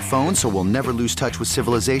charging for our phones, so we'll never lose touch with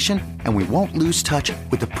civilization, and we won't lose touch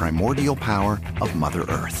with the primordial power of Mother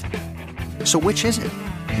Earth. So which is it?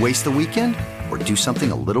 Waste the weekend or do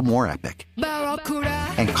something a little more epic?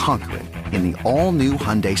 And conquer it in the all-new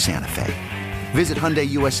Hyundai Santa Fe. Visit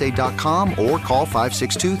HyundaiUSA.com or call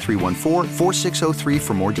 562-314-4603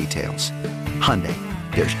 for more details. Hyundai,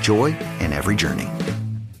 there's joy in every journey.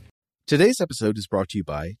 Today's episode is brought to you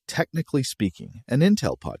by Technically Speaking, an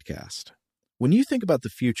Intel podcast. When you think about the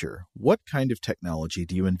future, what kind of technology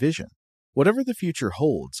do you envision? Whatever the future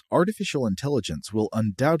holds, artificial intelligence will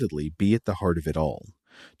undoubtedly be at the heart of it all.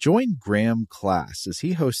 Join Graham Class as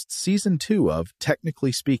he hosts Season 2 of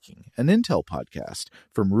Technically Speaking, an Intel podcast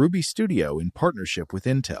from Ruby Studio in partnership with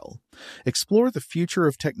Intel. Explore the future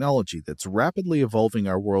of technology that's rapidly evolving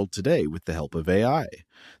our world today with the help of AI.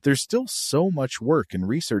 There's still so much work and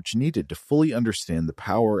research needed to fully understand the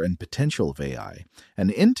power and potential of AI,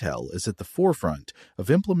 and Intel is at the forefront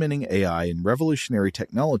of implementing AI in revolutionary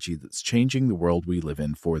technology that's changing the world we live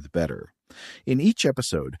in for the better. In each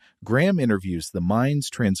episode, Graham interviews the minds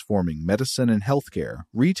transforming medicine and healthcare,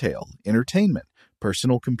 retail, entertainment,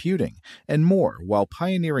 personal computing, and more while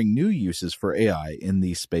pioneering new uses for AI in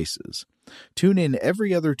these spaces. Tune in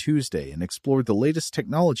every other Tuesday and explore the latest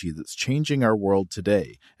technology that's changing our world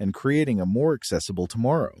today and creating a more accessible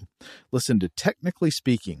tomorrow. Listen to Technically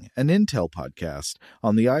Speaking, an Intel podcast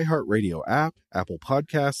on the iHeartRadio app, Apple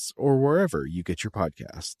Podcasts, or wherever you get your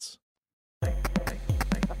podcasts. All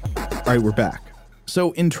right, we're back.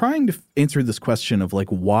 So in trying to answer this question of like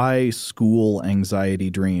why school anxiety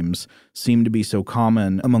dreams seem to be so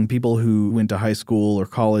common among people who went to high school or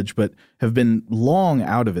college but have been long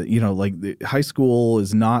out of it, like high school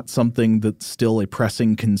is not something that's still a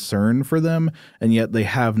pressing concern for them, and yet they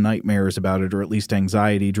have nightmares about it, or at least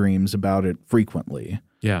anxiety dreams about it frequently.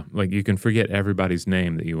 Yeah, like you can forget everybody's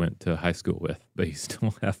name that you went to high school with, but you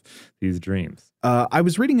still have these dreams. I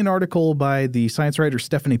was reading an article by the science writer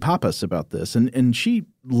Stephanie Pappas about this, and she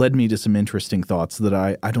led me to some interesting thoughts that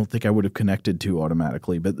I don't think I would have connected to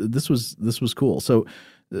automatically, but this was cool. So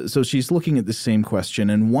she's looking at the same question,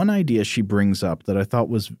 and one idea she brings up that I thought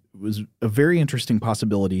was a very interesting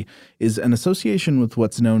possibility is an association with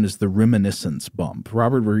what's known as the reminiscence bump.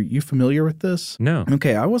 Robert, were you familiar with this? No.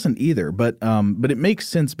 Okay, I wasn't either, but it makes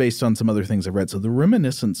sense based on some other things I've read. So the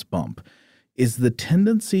reminiscence bump is the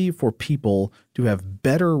tendency for people to have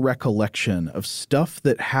better recollection of stuff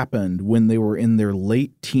that happened when they were in their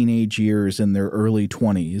late teenage years and their early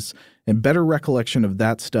 20s, and better recollection of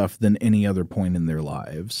that stuff than any other point in their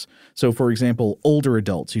lives. So, for example, older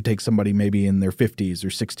adults, you take somebody maybe in their 50s or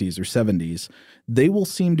 60s or 70s, they will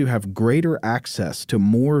seem to have greater access to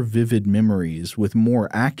more vivid memories with more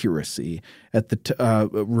accuracy at the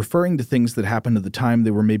referring to things that happened at the time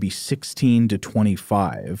they were maybe 16 to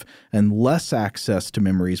 25, and less access to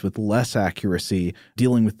memories with less accuracy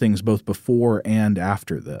dealing with things both before and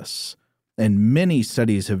after this. And many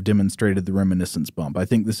studies have demonstrated the reminiscence bump. I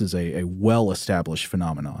think this is a well-established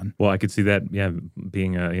phenomenon. Well, I could see that,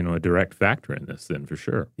 being a direct factor in this then for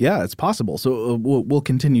sure. Yeah, it's possible. So we'll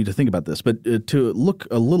continue to think about this. But to look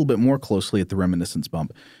a little bit more closely at the reminiscence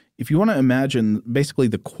bump, if you want to imagine basically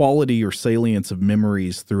the quality or salience of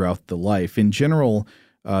memories throughout the life, in general,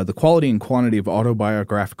 the quality and quantity of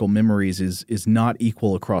autobiographical memories is not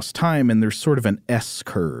equal across time, and there's sort of an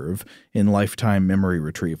S-curve in lifetime memory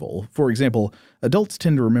retrieval. For example, adults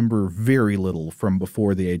tend to remember very little from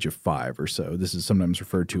before the age of 5 or so. This is sometimes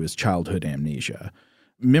referred to as childhood amnesia.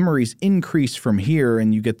 Memories increase from here,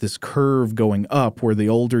 and you get this curve going up where the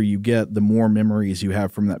older you get, the more memories you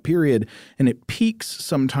have from that period, and it peaks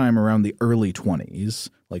sometime around the early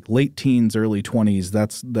 20s. Like late teens, early 20s,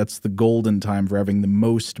 that's the golden time for having the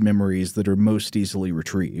most memories that are most easily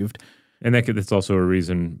retrieved. And that's also a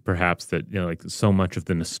reason, perhaps, that so much of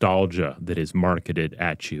the nostalgia that is marketed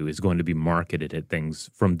at you is going to be marketed at things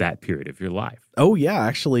from that period of your life. Oh, yeah.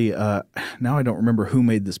 Actually, now I don't remember who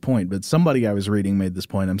made this point, but somebody I was reading made this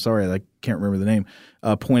point. I'm sorry, I can't remember the name.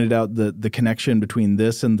 Pointed out the connection between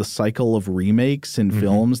this and the cycle of remakes in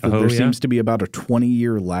films, that there seems to be about a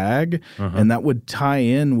 20-year lag. And that would tie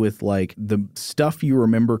in with like the stuff you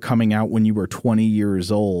remember coming out when you were 20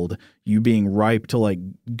 years old, you being ripe to like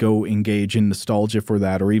go engage in nostalgia for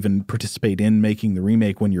that or even participate in making the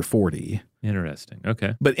remake when you're 40. Interesting.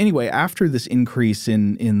 Okay. But anyway, after this increase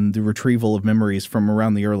in the retrieval of memories from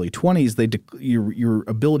around the early 20s, your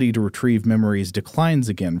ability to retrieve memories declines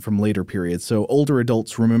again from later periods. So older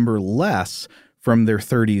adults remember less from their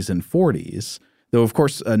 30s and 40s. Though, of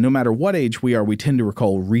course, no matter what age we are, we tend to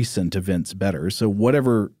recall recent events better. So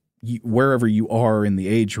wherever you are in the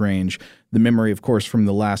age range, the memory, of course, from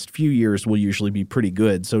the last few years will usually be pretty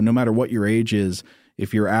good. So no matter what your age is,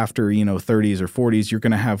 if you're after, 30s or 40s, you're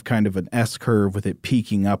going to have kind of an S-curve with it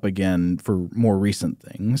peaking up again for more recent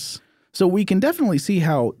things. So we can definitely see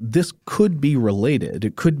how this could be related.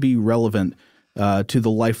 It could be relevant to the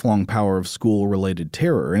lifelong power of school-related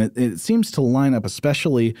terror. And it seems to line up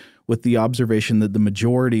especially with the observation that the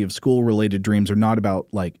majority of school-related dreams are not about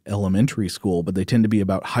like elementary school, but they tend to be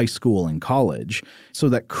about high school and college. So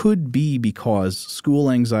that could be because school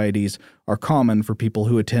anxieties are common for people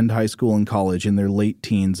who attend high school and college in their late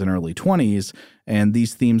teens and early 20s, and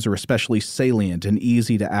these themes are especially salient and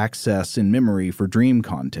easy to access in memory for dream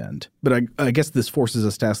content. But I guess this forces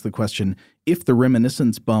us to ask the question, if the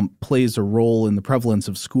reminiscence bump plays a role in the prevalence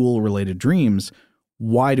of school-related dreams,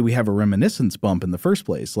 why do we have a reminiscence bump in the first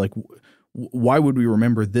place? Like, why would we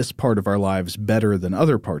remember this part of our lives better than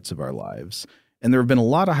other parts of our lives? And there have been a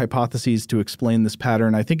lot of hypotheses to explain this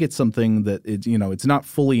pattern. I think it's something that it's not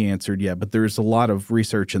fully answered yet, but there's a lot of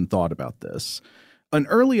research and thought about this. an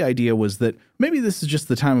early idea was that maybe this is just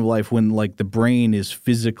the time of life when like the brain is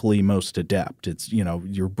physically most adept. It's,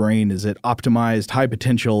 your brain is at optimized high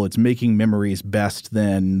potential. It's making memories best.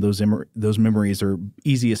 Then those memories are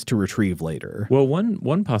easiest to retrieve later. Well,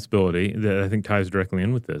 one possibility that I think ties directly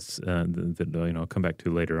in with this that I'll come back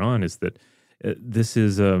to later on is that this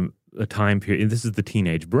is a time period. This is the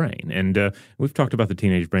teenage brain, and we've talked about the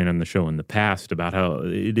teenage brain on the show in the past about how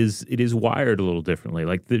it is wired a little differently.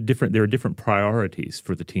 Like there are different priorities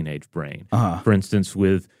for the teenage brain. For instance,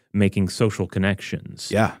 with making social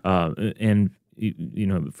connections. Yeah, and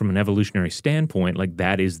from an evolutionary standpoint, like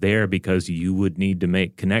that is there because you would need to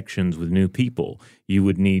make connections with new people. You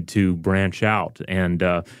would need to branch out and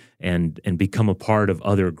become a part of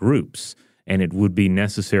other groups. And it would be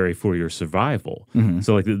necessary for your survival. Mm-hmm.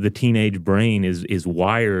 So like the teenage brain is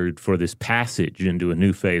wired for this passage into a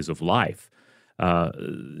new phase of life.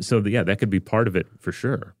 That could be part of it for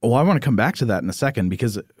sure. Well, I want to come back to that in a second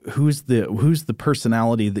because who's the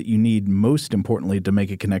personality that you need most importantly to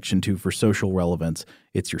make a connection to for social relevance?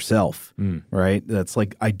 It's yourself, right? That's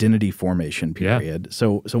like identity formation period. Yeah.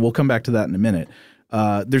 So we'll come back to that in a minute.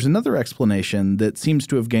 There's another explanation that seems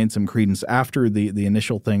to have gained some credence after the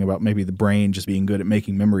initial thing about maybe the brain just being good at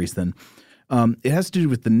making memories then. It has to do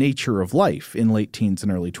with the nature of life in late teens and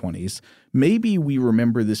early 20s. Maybe we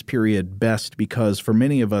remember this period best because for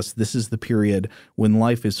many of us, this is the period when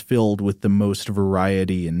life is filled with the most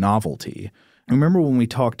variety and novelty. Remember when we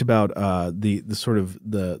talked about the sort of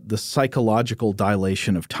the psychological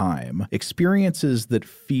dilation of time? Experiences that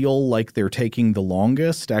feel like they're taking the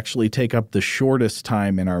longest actually take up the shortest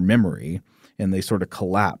time in our memory, and they sort of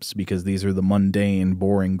collapse because these are the mundane,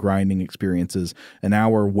 boring, grinding experiences. An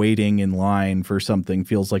hour waiting in line for something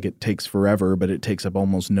feels like it takes forever, but it takes up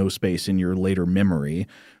almost no space in your later memory.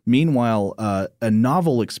 Meanwhile, a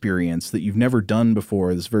novel experience that you've never done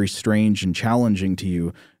before that's very strange and challenging to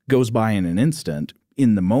you goes by in an instant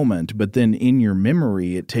in the moment, but then in your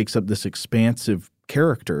memory, it takes up this expansive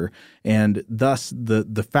character. And thus,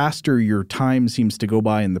 the faster your time seems to go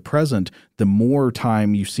by in the present, the more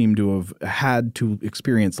time you seem to have had to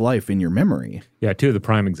experience life in your memory. Yeah, two of the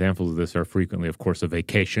prime examples of this are frequently, of course, a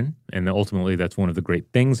vacation. And ultimately, that's one of the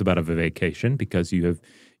great things about a vacation because you've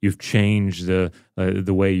changed the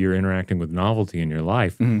way you're interacting with novelty in your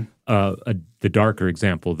life. Mm-hmm. The darker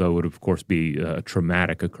example, though, would of course be a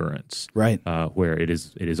traumatic occurrence, right? Where it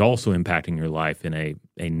is also impacting your life in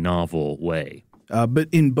a novel way. But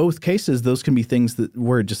in both cases, those can be things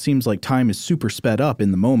where it just seems like time is super sped up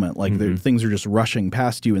in the moment, like things are just rushing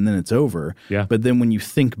past you and then it's over. Yeah. But then when you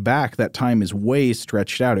think back, that time is way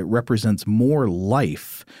stretched out. It represents more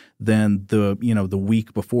life than the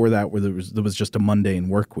week before that where there was just a mundane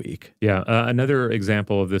work week. Yeah. Another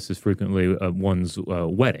example of this is frequently one's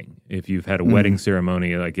wedding. If you've had a wedding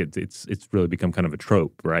ceremony, like it's really become kind of a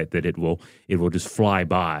trope, right? That it will just fly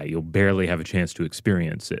by. You'll barely have a chance to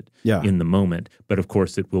experience it in the moment. But of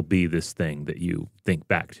course, it will be this thing that you think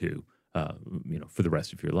back to, for the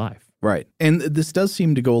rest of your life. Right. And this does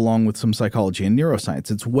seem to go along with some psychology and neuroscience.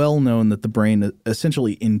 It's well known that the brain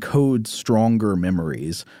essentially encodes stronger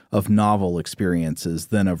memories of novel experiences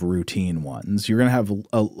than of routine ones. You're going to have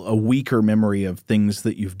a weaker memory of things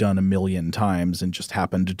that you've done a million times and just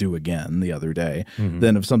happened to do again the other day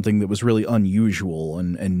than of something that was really unusual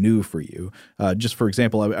and new for you. Just for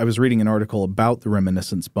example, I was reading an article about the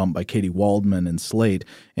reminiscence bump by Katie Waldman in Slate,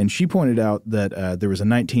 and she pointed out that there was a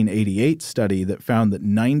 1988 study that found that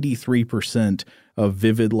 93% of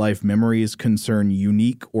vivid life memories concern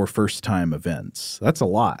unique or first-time events. That's a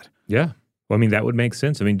lot. Yeah. Well, I mean, that would make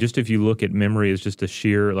sense. I mean, just if you look at memory as just a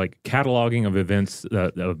sheer, like, cataloging of events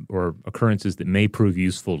or occurrences that may prove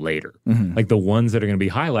useful later. Mm-hmm. Like the ones that are going to be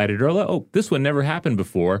highlighted are, oh, this one never happened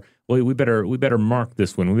before. Well, we better mark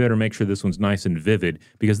this one. We better make sure this one's nice and vivid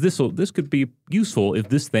because this could be useful if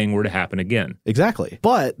this thing were to happen again. Exactly.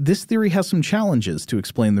 But this theory has some challenges to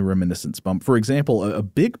explain the reminiscence bump. For example, a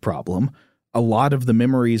big problem, a lot of the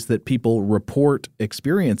memories that people report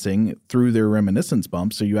experiencing through their reminiscence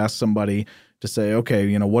bump. So you ask somebody to say,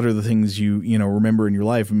 okay, what are the things you remember in your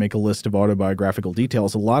life and make a list of autobiographical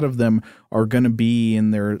details. A lot of them are going to be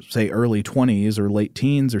in their, say, early 20s or late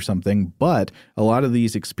teens or something, but a lot of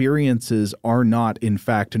these experiences are not, in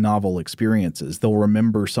fact, novel experiences. They'll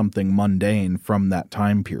remember something mundane from that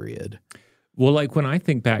time period. Well, like when I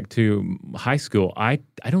think back to high school, I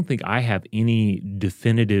don't think I have any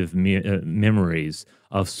definitive memories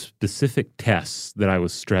of specific tests that I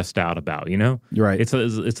was stressed out about, You're right.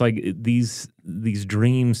 It's like these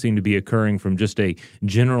dreams seem to be occurring from just a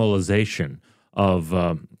generalization of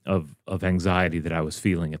anxiety that I was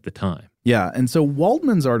feeling at the time. Yeah, and so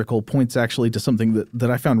Waldman's article points actually to something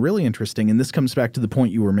that I found really interesting, and this comes back to the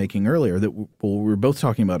point you were making earlier that we were both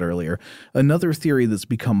talking about earlier. Another theory that's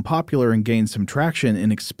become popular and gained some traction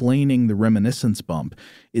in explaining the reminiscence bump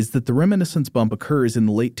is that the reminiscence bump occurs in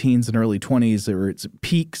the late teens and early 20s, or its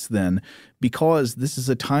peaks then, because this is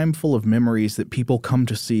a time full of memories that people come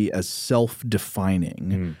to see as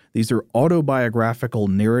self-defining. These are autobiographical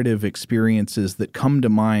narrative experiences that come to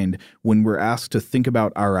mind when we're asked to think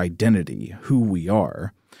about our identity, who we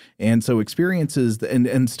are. And so experiences,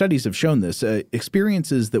 and studies have shown this,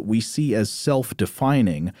 experiences that we see as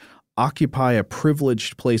self-defining occupy a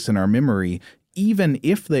privileged place in our memory, even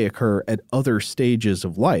if they occur at other stages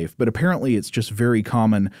of life. But apparently it's just very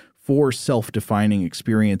common for self-defining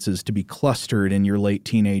experiences to be clustered in your late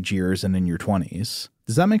teenage years and in your 20s.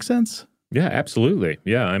 Does that make sense? Yeah, absolutely.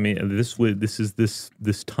 Yeah, I mean, this is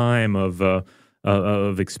this time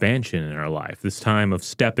of expansion in our life. This time of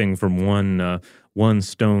stepping from one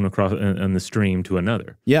stone across in the stream to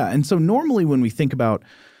another. Yeah, and so normally when we think about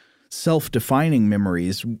self-defining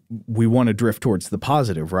memories, we want to drift towards the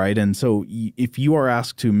positive, right? And so if you are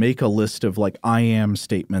asked to make a list of like I am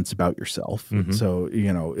statements about yourself, so,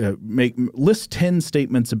 list 10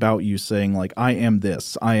 statements about you saying like I am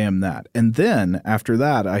this, I am that. And then after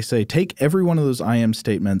that, I say take every one of those I am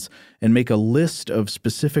statements and make a list of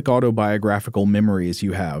specific autobiographical memories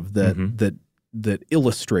you have that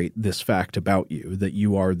illustrate this fact about you, that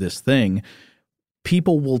you are this thing.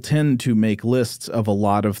 People will tend to make lists of a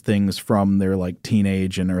lot of things from their like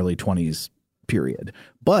teenage and early 20s period.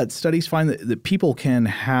 But studies find that people can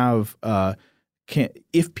have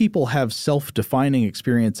if people have self-defining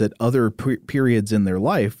experience at other periods in their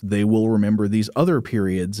life, they will remember these other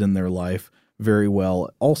periods in their life very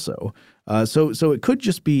well also. So it could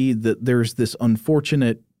just be that there's this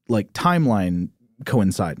unfortunate like timeline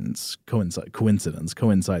coincidence that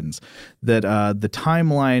the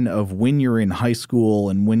timeline of when you're in high school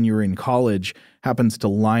and when you're in college happens to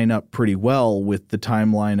line up pretty well with the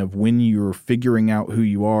timeline of when you're figuring out who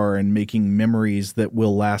you are and making memories that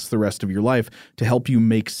will last the rest of your life to help you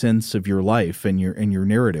make sense of your life and your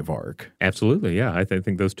narrative arc. Absolutely, yeah. I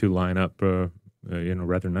think those two line up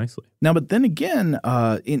rather nicely. Now, but then again,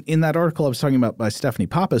 in that article I was talking about by Stephanie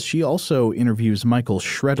Pappas, she also interviews Michael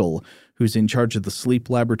Schredel, who's in charge of the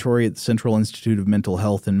sleep laboratory at the Central Institute of Mental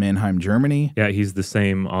Health in Mannheim, Germany. Yeah, he's the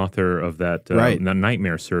same author of that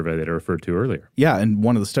nightmare survey that I referred to earlier. Yeah, and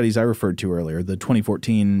one of the studies I referred to earlier, the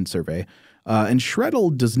 2014 survey. And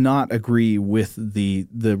Schredel does not agree with the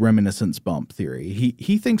reminiscence bump theory.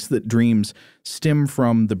 He thinks that dreams stem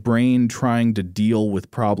from the brain trying to deal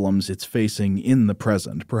with problems it's facing in the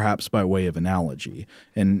present, perhaps by way of analogy.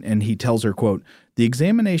 And he tells her, quote, "The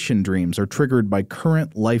examination dreams are triggered by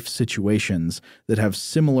current life situations that have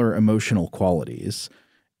similar emotional qualities."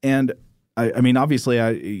 And I mean, obviously,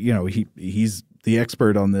 he's the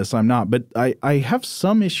expert on this. I'm not, but I have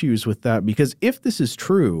some issues with that because if this is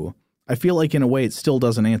true, I feel like in a way it still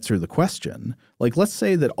doesn't answer the question. Like, let's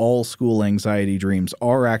say that all school anxiety dreams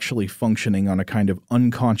are actually functioning on a kind of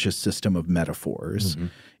unconscious system of metaphors.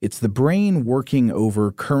 It's the brain working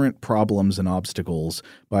over current problems and obstacles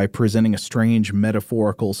by presenting a strange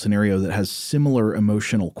metaphorical scenario that has similar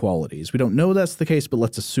emotional qualities. We don't know that's the case, but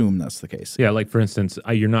let's assume that's the case. Yeah, like for instance,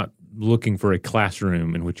 you're not looking for a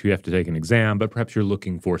classroom in which you have to take an exam, but perhaps you're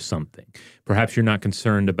looking for something. Perhaps you're not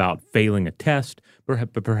concerned about failing a test,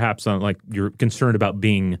 but perhaps like you're concerned about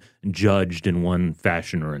being judged in one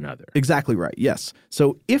fashion or another. Exactly right, yes.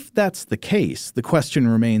 So if that's the case, the question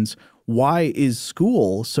remains, why is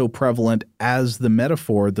school so prevalent as the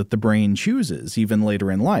metaphor that the brain chooses, even later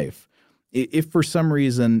in life? If for some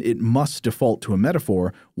reason it must default to a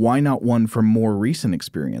metaphor, why not one from more recent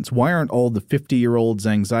experience? Why aren't all the 50-year-olds'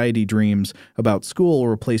 anxiety dreams about school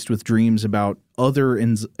replaced with dreams about other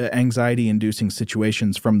anxiety-inducing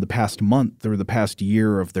situations from the past month or the past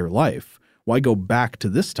year of their life? Why go back to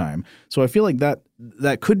this time? So I feel like that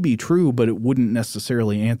could be true, but it wouldn't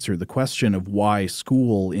necessarily answer the question of why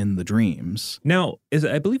school in the dreams. Now, as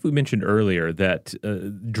I believe we mentioned earlier, that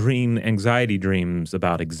anxiety dreams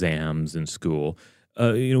about exams in school,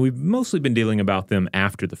 we've mostly been dealing about them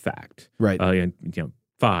after the fact. Right.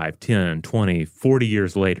 5, 10, 20, 40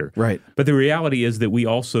 years later. Right. But the reality is that we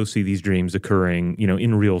also see these dreams occurring,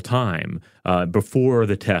 in real time before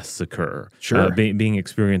the tests occur. Sure. Being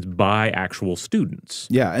experienced by actual students.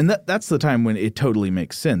 Yeah, and that's the time when it totally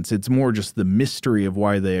makes sense. It's more just the mystery of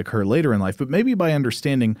why they occur later in life. But maybe by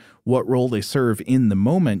understanding what role they serve in the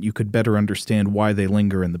moment, you could better understand why they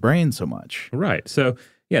linger in the brain so much. Right. So,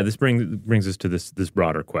 Yeah, this brings us to this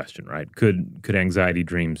broader question, right? Could anxiety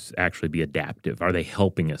dreams actually be adaptive? Are they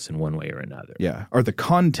helping us in one way or another? Yeah. Are the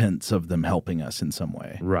contents of them helping us in some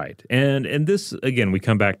way? Right. And this, again, we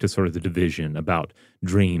come back to sort of the division about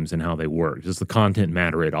dreams and how they work. Does the content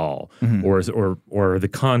matter at all? Mm-hmm. Or are the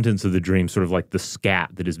contents of the dream sort of like the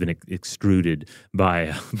scat that has been extruded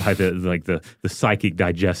by the psychic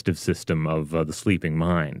digestive system of the sleeping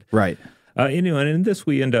mind? Right. And in this,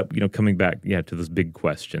 we end up, coming back, to those big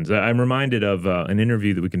questions. I'm reminded of an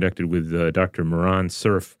interview that we conducted with Dr. Moran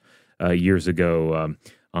Cerf years ago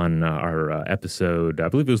on our episode. I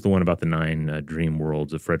believe it was the one about the 9 dream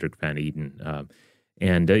worlds of Frederick Van Eden.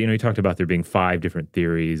 He talked about there being 5 different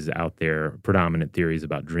theories out there, predominant theories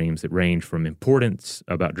about dreams that range from importance,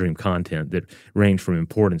 about dream content, that range from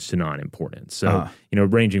importance to non-importance. So,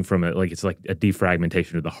 ranging from it's like a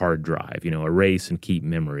defragmentation of the hard drive, erase and keep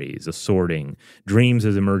memories, a sorting, dreams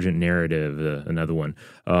as emergent narrative, another one.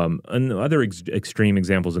 And other extreme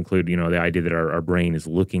examples include, the idea that our brain is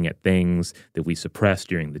looking at things that we suppress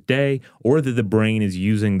during the day, or that the brain is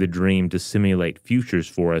using the dream to simulate futures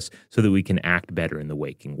for us so that we can act better in the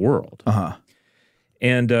waking world. Uh-huh.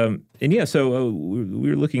 So we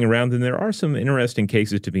were looking around, and there are some interesting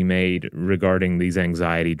cases to be made regarding these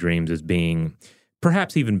anxiety dreams as being,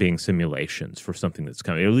 perhaps even being simulations for something that's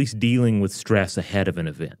coming, or at least dealing with stress ahead of an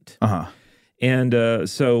event. Uh-huh. And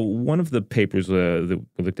so one of the papers that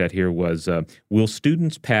we looked at here was, will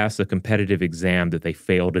students pass a competitive exam that they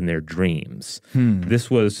failed in their dreams? This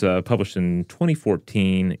was published in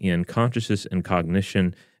 2014 in Consciousness and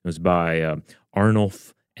Cognition. It was by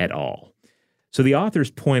Arnulf et al. So the authors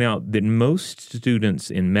point out that most students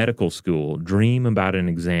in medical school dream about an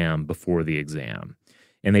exam before the exam,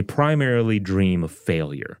 and they primarily dream of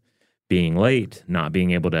failure, being late, not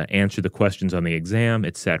being able to answer the questions on the exam,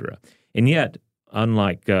 etc. And yet,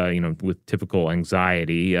 unlike with typical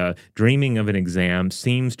anxiety, dreaming of an exam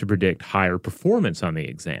seems to predict higher performance on the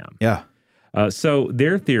exam. Yeah. So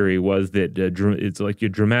their theory was that it's like your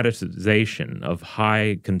dramatization of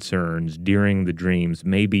high concerns during the dreams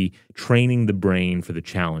may be training the brain for the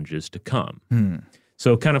challenges to come.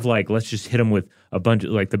 So kind of like, let's just hit them with a bunch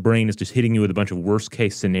of, the brain is just hitting you with a bunch of worst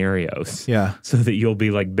case scenarios. Yeah. So that you'll be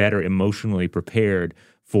better emotionally prepared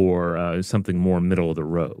for something more middle of the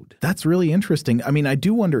road. That's really interesting. I mean, I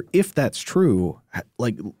do wonder if that's true,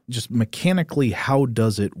 just mechanically, how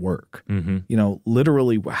does it work? Mm-hmm.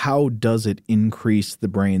 Literally, how does it increase the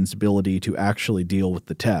brain's ability to actually deal with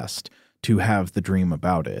the test, to have the dream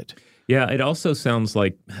about it? Yeah, it also sounds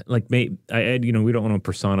like we don't want to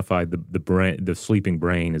personify the brain, the sleeping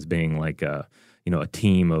brain, as being like a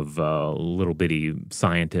team of little bitty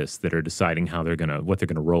scientists that are deciding what they're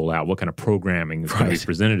gonna roll out, what kind of programming is going to be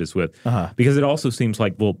presented us with. Because it also seems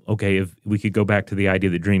like, well, okay, if we could go back to the idea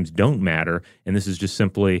that dreams don't matter, and this is just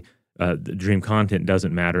simply the dream content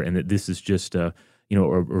doesn't matter, and that this is just a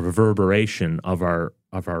reverberation of our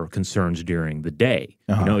concerns during the day.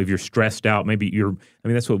 If you're stressed out,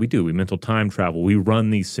 that's what we do. We mental time travel. We run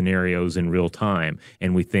these scenarios in real time,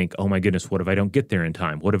 and we think, oh my goodness, what if I don't get there in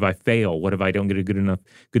time? What if I fail? What if I don't get a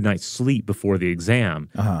good night's sleep before the exam?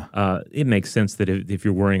 It makes sense that if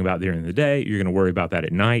you're worrying about during the day, you're going to worry about that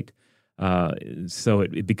at night. So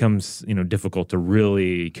it becomes difficult to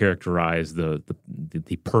really characterize the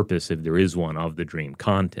purpose, if there is one, of the dream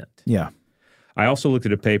content. Yeah. I also looked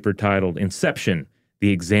at a paper titled Inception, The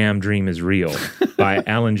Exam Dream is Real by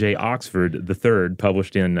Alan J. Oxford III,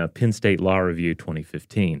 published in Penn State Law Review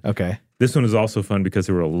 2015. Okay. This one is also fun because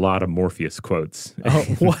there were a lot of Morpheus quotes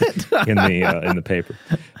what? in the paper.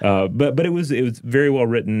 But it was very well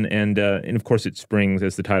written, and of course it springs,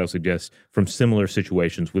 as the title suggests, from similar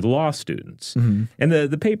situations with law students. Mm-hmm. And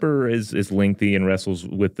the paper is lengthy and wrestles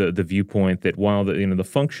with the viewpoint that while the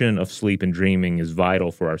function of sleep and dreaming is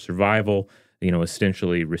vital for our survival,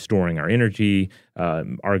 essentially restoring our energy,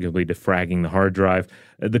 arguably defragging the hard drive,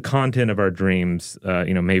 the content of our dreams,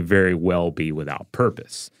 may very well be without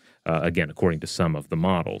purpose. Again, according to some of the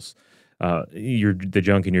models, the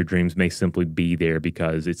junk in your dreams may simply be there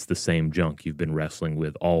because it's the same junk you've been wrestling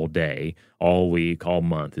with all day, all week, all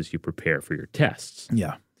month as you prepare for your tests.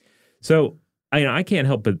 Yeah. So I can't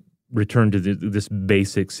help but return to this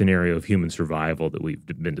basic scenario of human survival that we've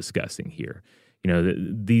been discussing here.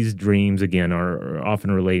 These dreams, again, are often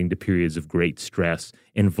relating to periods of great stress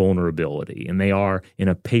and vulnerability, and they are, in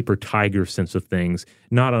a paper tiger sense of things,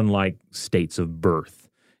 not unlike states of birth.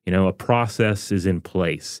 A process is in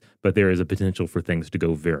place, but there is a potential for things to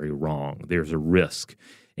go very wrong. There's a risk.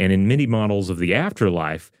 And in many models of the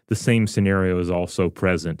afterlife, the same scenario is also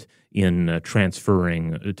present in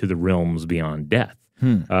transferring to the realms beyond death.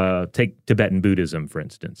 Take Tibetan Buddhism, for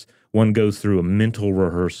instance. One goes through a mental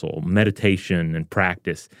rehearsal, meditation, and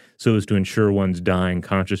practice so as to ensure one's dying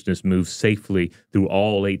consciousness moves safely through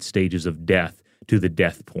all 8 stages of death to the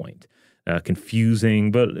death point. Confusing,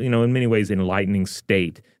 but, in many ways enlightening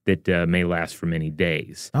state that may last for many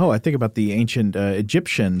days. Oh, I think about the ancient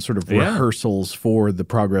Egyptian sort of rehearsals for the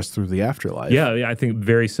progress through the afterlife. Yeah, I think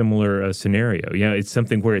very similar scenario. Yeah, it's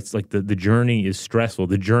something where it's like the journey is stressful.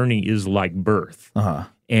 The journey is like birth.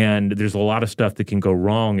 And there's a lot of stuff that can go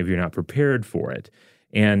wrong if you're not prepared for it.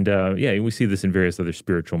 And we see this in various other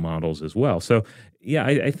spiritual models as well. So,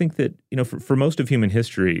 I think that, for most of human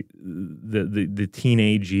history, the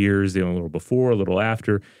teenage years, a little before, a little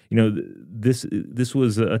after, this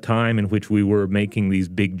was a time in which we were making these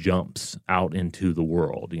big jumps out into the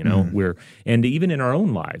world, and even in our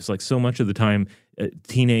own lives, like so much of the time,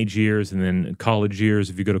 teenage years and then college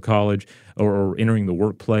years, if you go to college, or entering the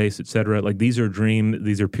workplace, et cetera, like these are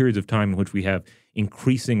periods of time in which we have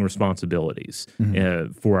increasing responsibilities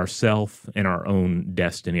for ourselves and our own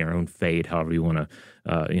destiny, our own fate, however you want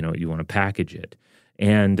to package it.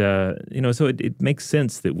 And so it makes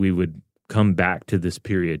sense that we would come back to this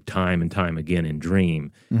period time and time again and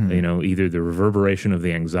dream. Either the reverberation of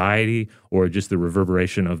the anxiety or just the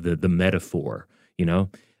reverberation of the metaphor.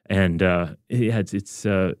 And it's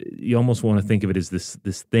you almost want to think of it as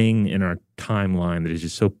this thing in our timeline that is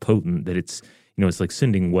just so potent that it's it's like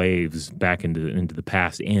sending waves back into the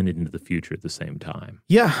past and into the future at the same time.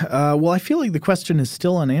 Yeah. Well, I feel like the question is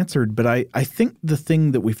still unanswered, but I think the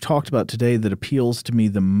thing that we've talked about today that appeals to me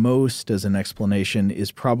the most as an explanation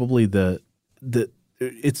is probably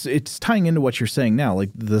it's tying into what you're saying now, like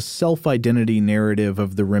the self-identity narrative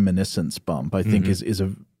of the reminiscence bump. I think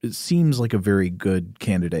it seems like a very good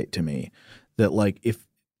candidate to me. That like if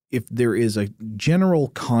there is a general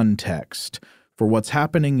context for what's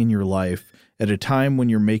happening in your life at a time when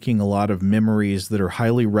you're making a lot of memories that are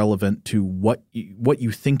highly relevant to what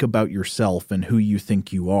you think about yourself and who you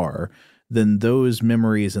think you are, then those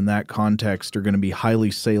memories in that context are going to be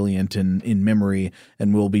highly salient in memory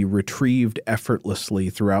and will be retrieved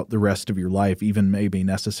effortlessly throughout the rest of your life, even maybe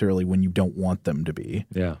necessarily when you don't want them to be.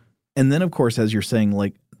 Yeah. And then, of course, as you're saying,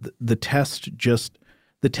 like the test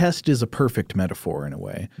is a perfect metaphor in a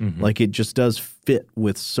way. Like it just does fit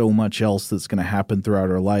with so much else that's going to happen throughout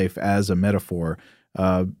our life as a metaphor,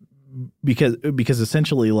 because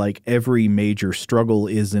essentially, like every major struggle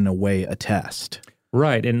is in a way a test.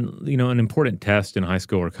 Right, and an important test in high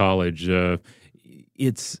school or college,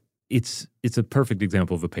 it's a perfect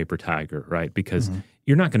example of a paper tiger, right? Because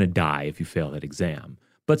you're not going to die if you fail that exam.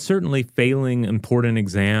 But certainly failing important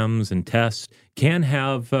exams and tests can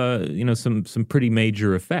have, some pretty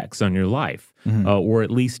major effects on your life, or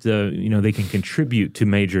at least, they can contribute to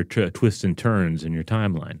major twists and turns in your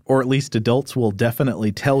timeline. Or at least adults will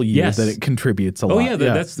definitely tell you that it contributes a lot. Oh yeah,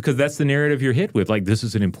 that's because that's the narrative you're hit with. Like this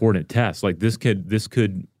is an important test. Like this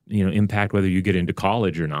could impact whether you get into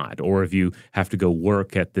college or not, or if you have to go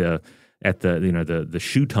work at the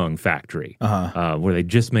shoe tongue factory, where they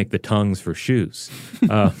just make the tongues for shoes.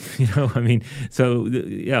 So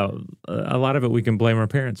a lot of it we can blame our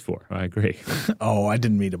parents for. I agree. Oh, I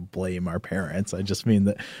didn't mean to blame our parents. I just mean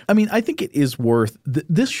that, I think it is worth,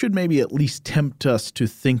 this should maybe at least tempt us to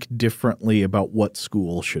think differently about what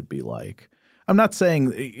school should be like. I'm not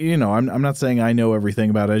saying, I'm not saying I know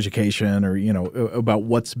everything about education or, about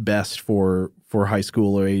what's best for high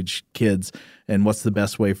school or age kids and what's the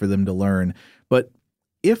best way for them to learn. But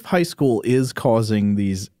if high school and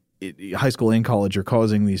college are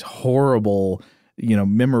causing these horrible,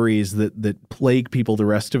 memories that plague people the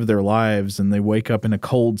rest of their lives and they wake up in a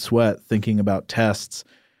cold sweat thinking about tests,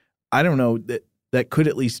 I don't know, that could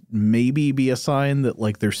at least maybe be a sign that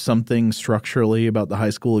like there's something structurally about the high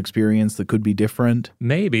school experience that could be different.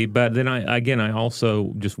 Maybe, but then I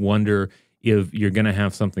also just wonder if you're going to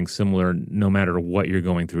have something similar no matter what you're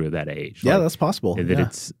going through at that age. Yeah, that's possible.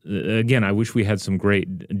 It's again, I wish we had some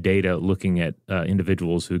great data looking at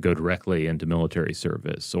individuals who go directly into military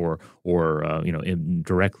service or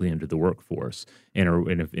directly into the workforce. And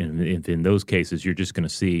if in those cases, you're just going to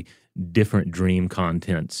see different dream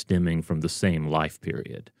content stemming from the same life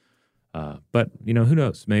period. But, who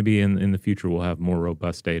knows? Maybe in the future we'll have more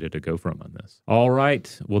robust data to go from on this. All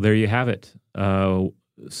right. Well, there you have it.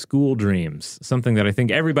 School dreams, something that I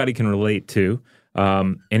think everybody can relate to.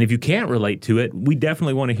 And if you can't relate to it, we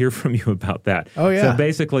definitely want to hear from you about that. Oh, yeah. So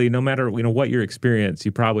basically, no matter what your experience,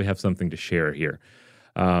 you probably have something to share here.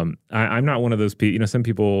 I'm not one of those people. Some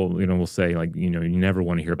people, will say like, you never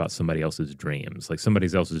want to hear about somebody else's dreams. Like somebody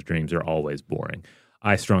else's dreams are always boring.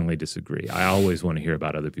 I strongly disagree. I always want to hear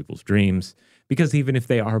about other people's dreams because even if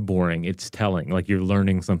they are boring, it's telling. Like you're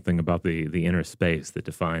learning something about the inner space that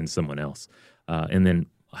defines someone else. And then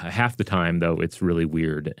half the time, though, it's really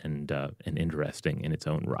weird and interesting in its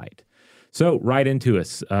own right. So write into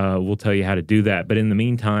us. We'll tell you how to do that. But in the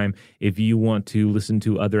meantime, if you want to listen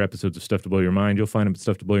to other episodes of Stuff to Blow Your Mind, you'll find them at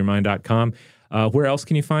stufftoblowyourmind.com. Where else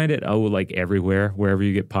can you find it? Oh, like everywhere, wherever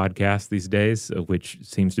you get podcasts these days, which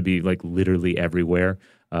seems to be like literally everywhere.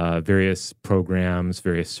 Various programs,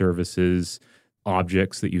 various services,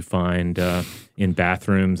 objects that you find in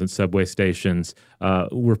bathrooms and subway stations.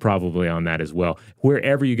 We're probably on that as well.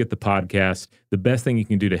 Wherever you get the podcast, the best thing you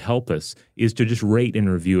can do to help us is to just rate and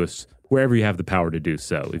review us wherever you have the power to do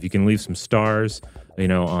so. If you can leave some stars,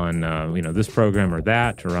 on this program or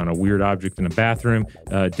that, or on a weird object in a bathroom,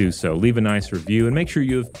 do so. Leave a nice review and make sure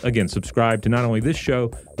you've, again, subscribed to not only this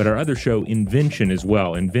show, but our other show, Invention, as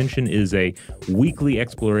well. Invention is a weekly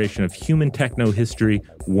exploration of human techno history,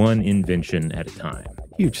 one invention at a time.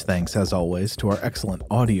 Huge thanks, as always, to our excellent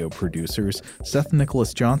audio producers, Seth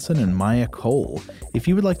Nicholas Johnson and Maya Cole. If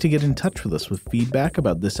you would like to get in touch with us with feedback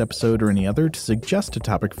about this episode or any other, to suggest a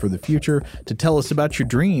topic for the future, to tell us about your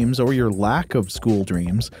dreams or your lack of school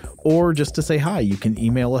dreams, or just to say hi, you can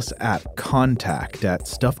email us at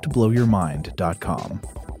contact@stufftoblowyourmind.com.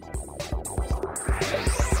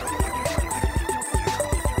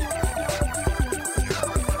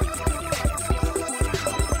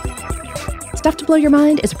 Stuff to Blow Your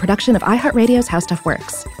Mind is a production of iHeartRadio's How Stuff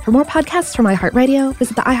Works. For more podcasts from iHeartRadio,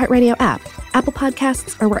 visit the iHeartRadio app, Apple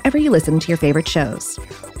Podcasts, or wherever you listen to your favorite shows.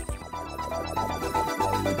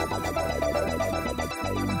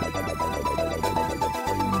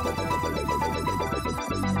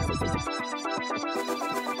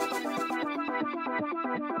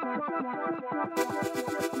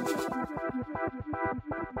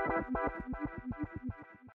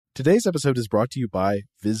 Today's episode is brought to you by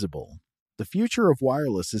Visible. The future of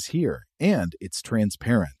wireless is here, and it's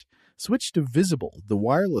transparent. Switch to Visible, the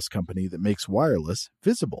wireless company that makes wireless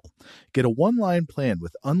visible. Get a one-line plan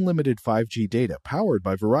with unlimited 5G data powered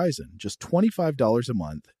by Verizon, just $25 a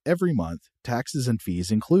month, every month, taxes and fees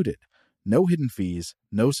included. No hidden fees,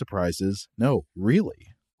 no surprises, no,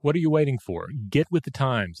 really. What are you waiting for? Get with the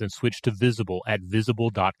times and switch to Visible at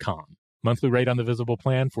Visible.com. Monthly rate on the Visible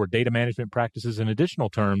plan. For data management practices and additional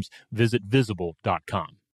terms, visit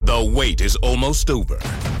Visible.com. The wait is almost over.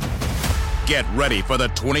 Get ready for the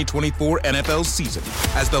 2024 NFL season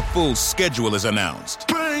as the full schedule is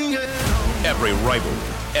announced. Every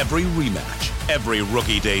rivalry, every rematch, every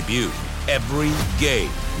rookie debut, every game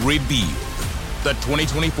revealed. The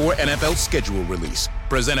 2024 NFL schedule release,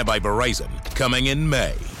 presented by Verizon, coming in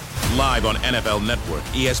May. Live on NFL Network,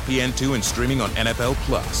 ESPN2, and streaming on NFL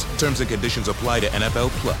Plus. Terms and conditions apply to NFL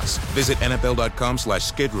Plus. Visit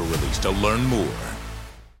NFL.com/schedule release to learn more.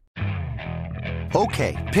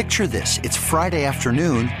 Okay, picture this. It's Friday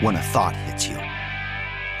afternoon when a thought hits you.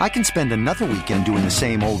 I can spend another weekend doing the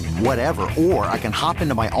same old whatever, or I can hop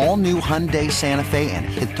into my all-new Hyundai Santa Fe and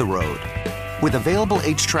hit the road. With available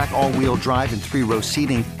H-Track all-wheel drive and 3-row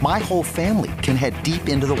seating, my whole family can head deep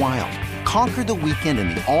into the wild. Conquer the weekend in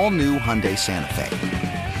the all-new Hyundai Santa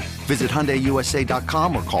Fe. Visit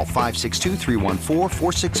HyundaiUSA.com or call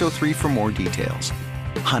 562-314-4603 for more details.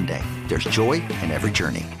 Hyundai, there's joy in every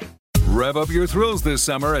journey. Rev up your thrills this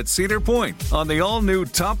summer at Cedar Point on the all-new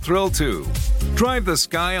Top Thrill 2. Drive the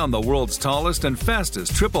sky on the world's tallest and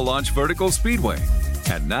fastest triple-launch vertical speedway.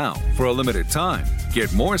 And now, for a limited time,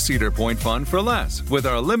 get more Cedar Point fun for less with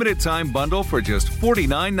our limited-time bundle for just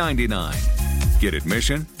 $49.99. Get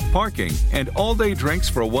admission, parking, and all-day drinks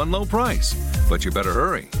for one low price. But you better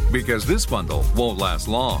hurry, because this bundle won't last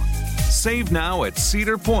long. Save now at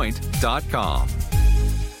cedarpoint.com.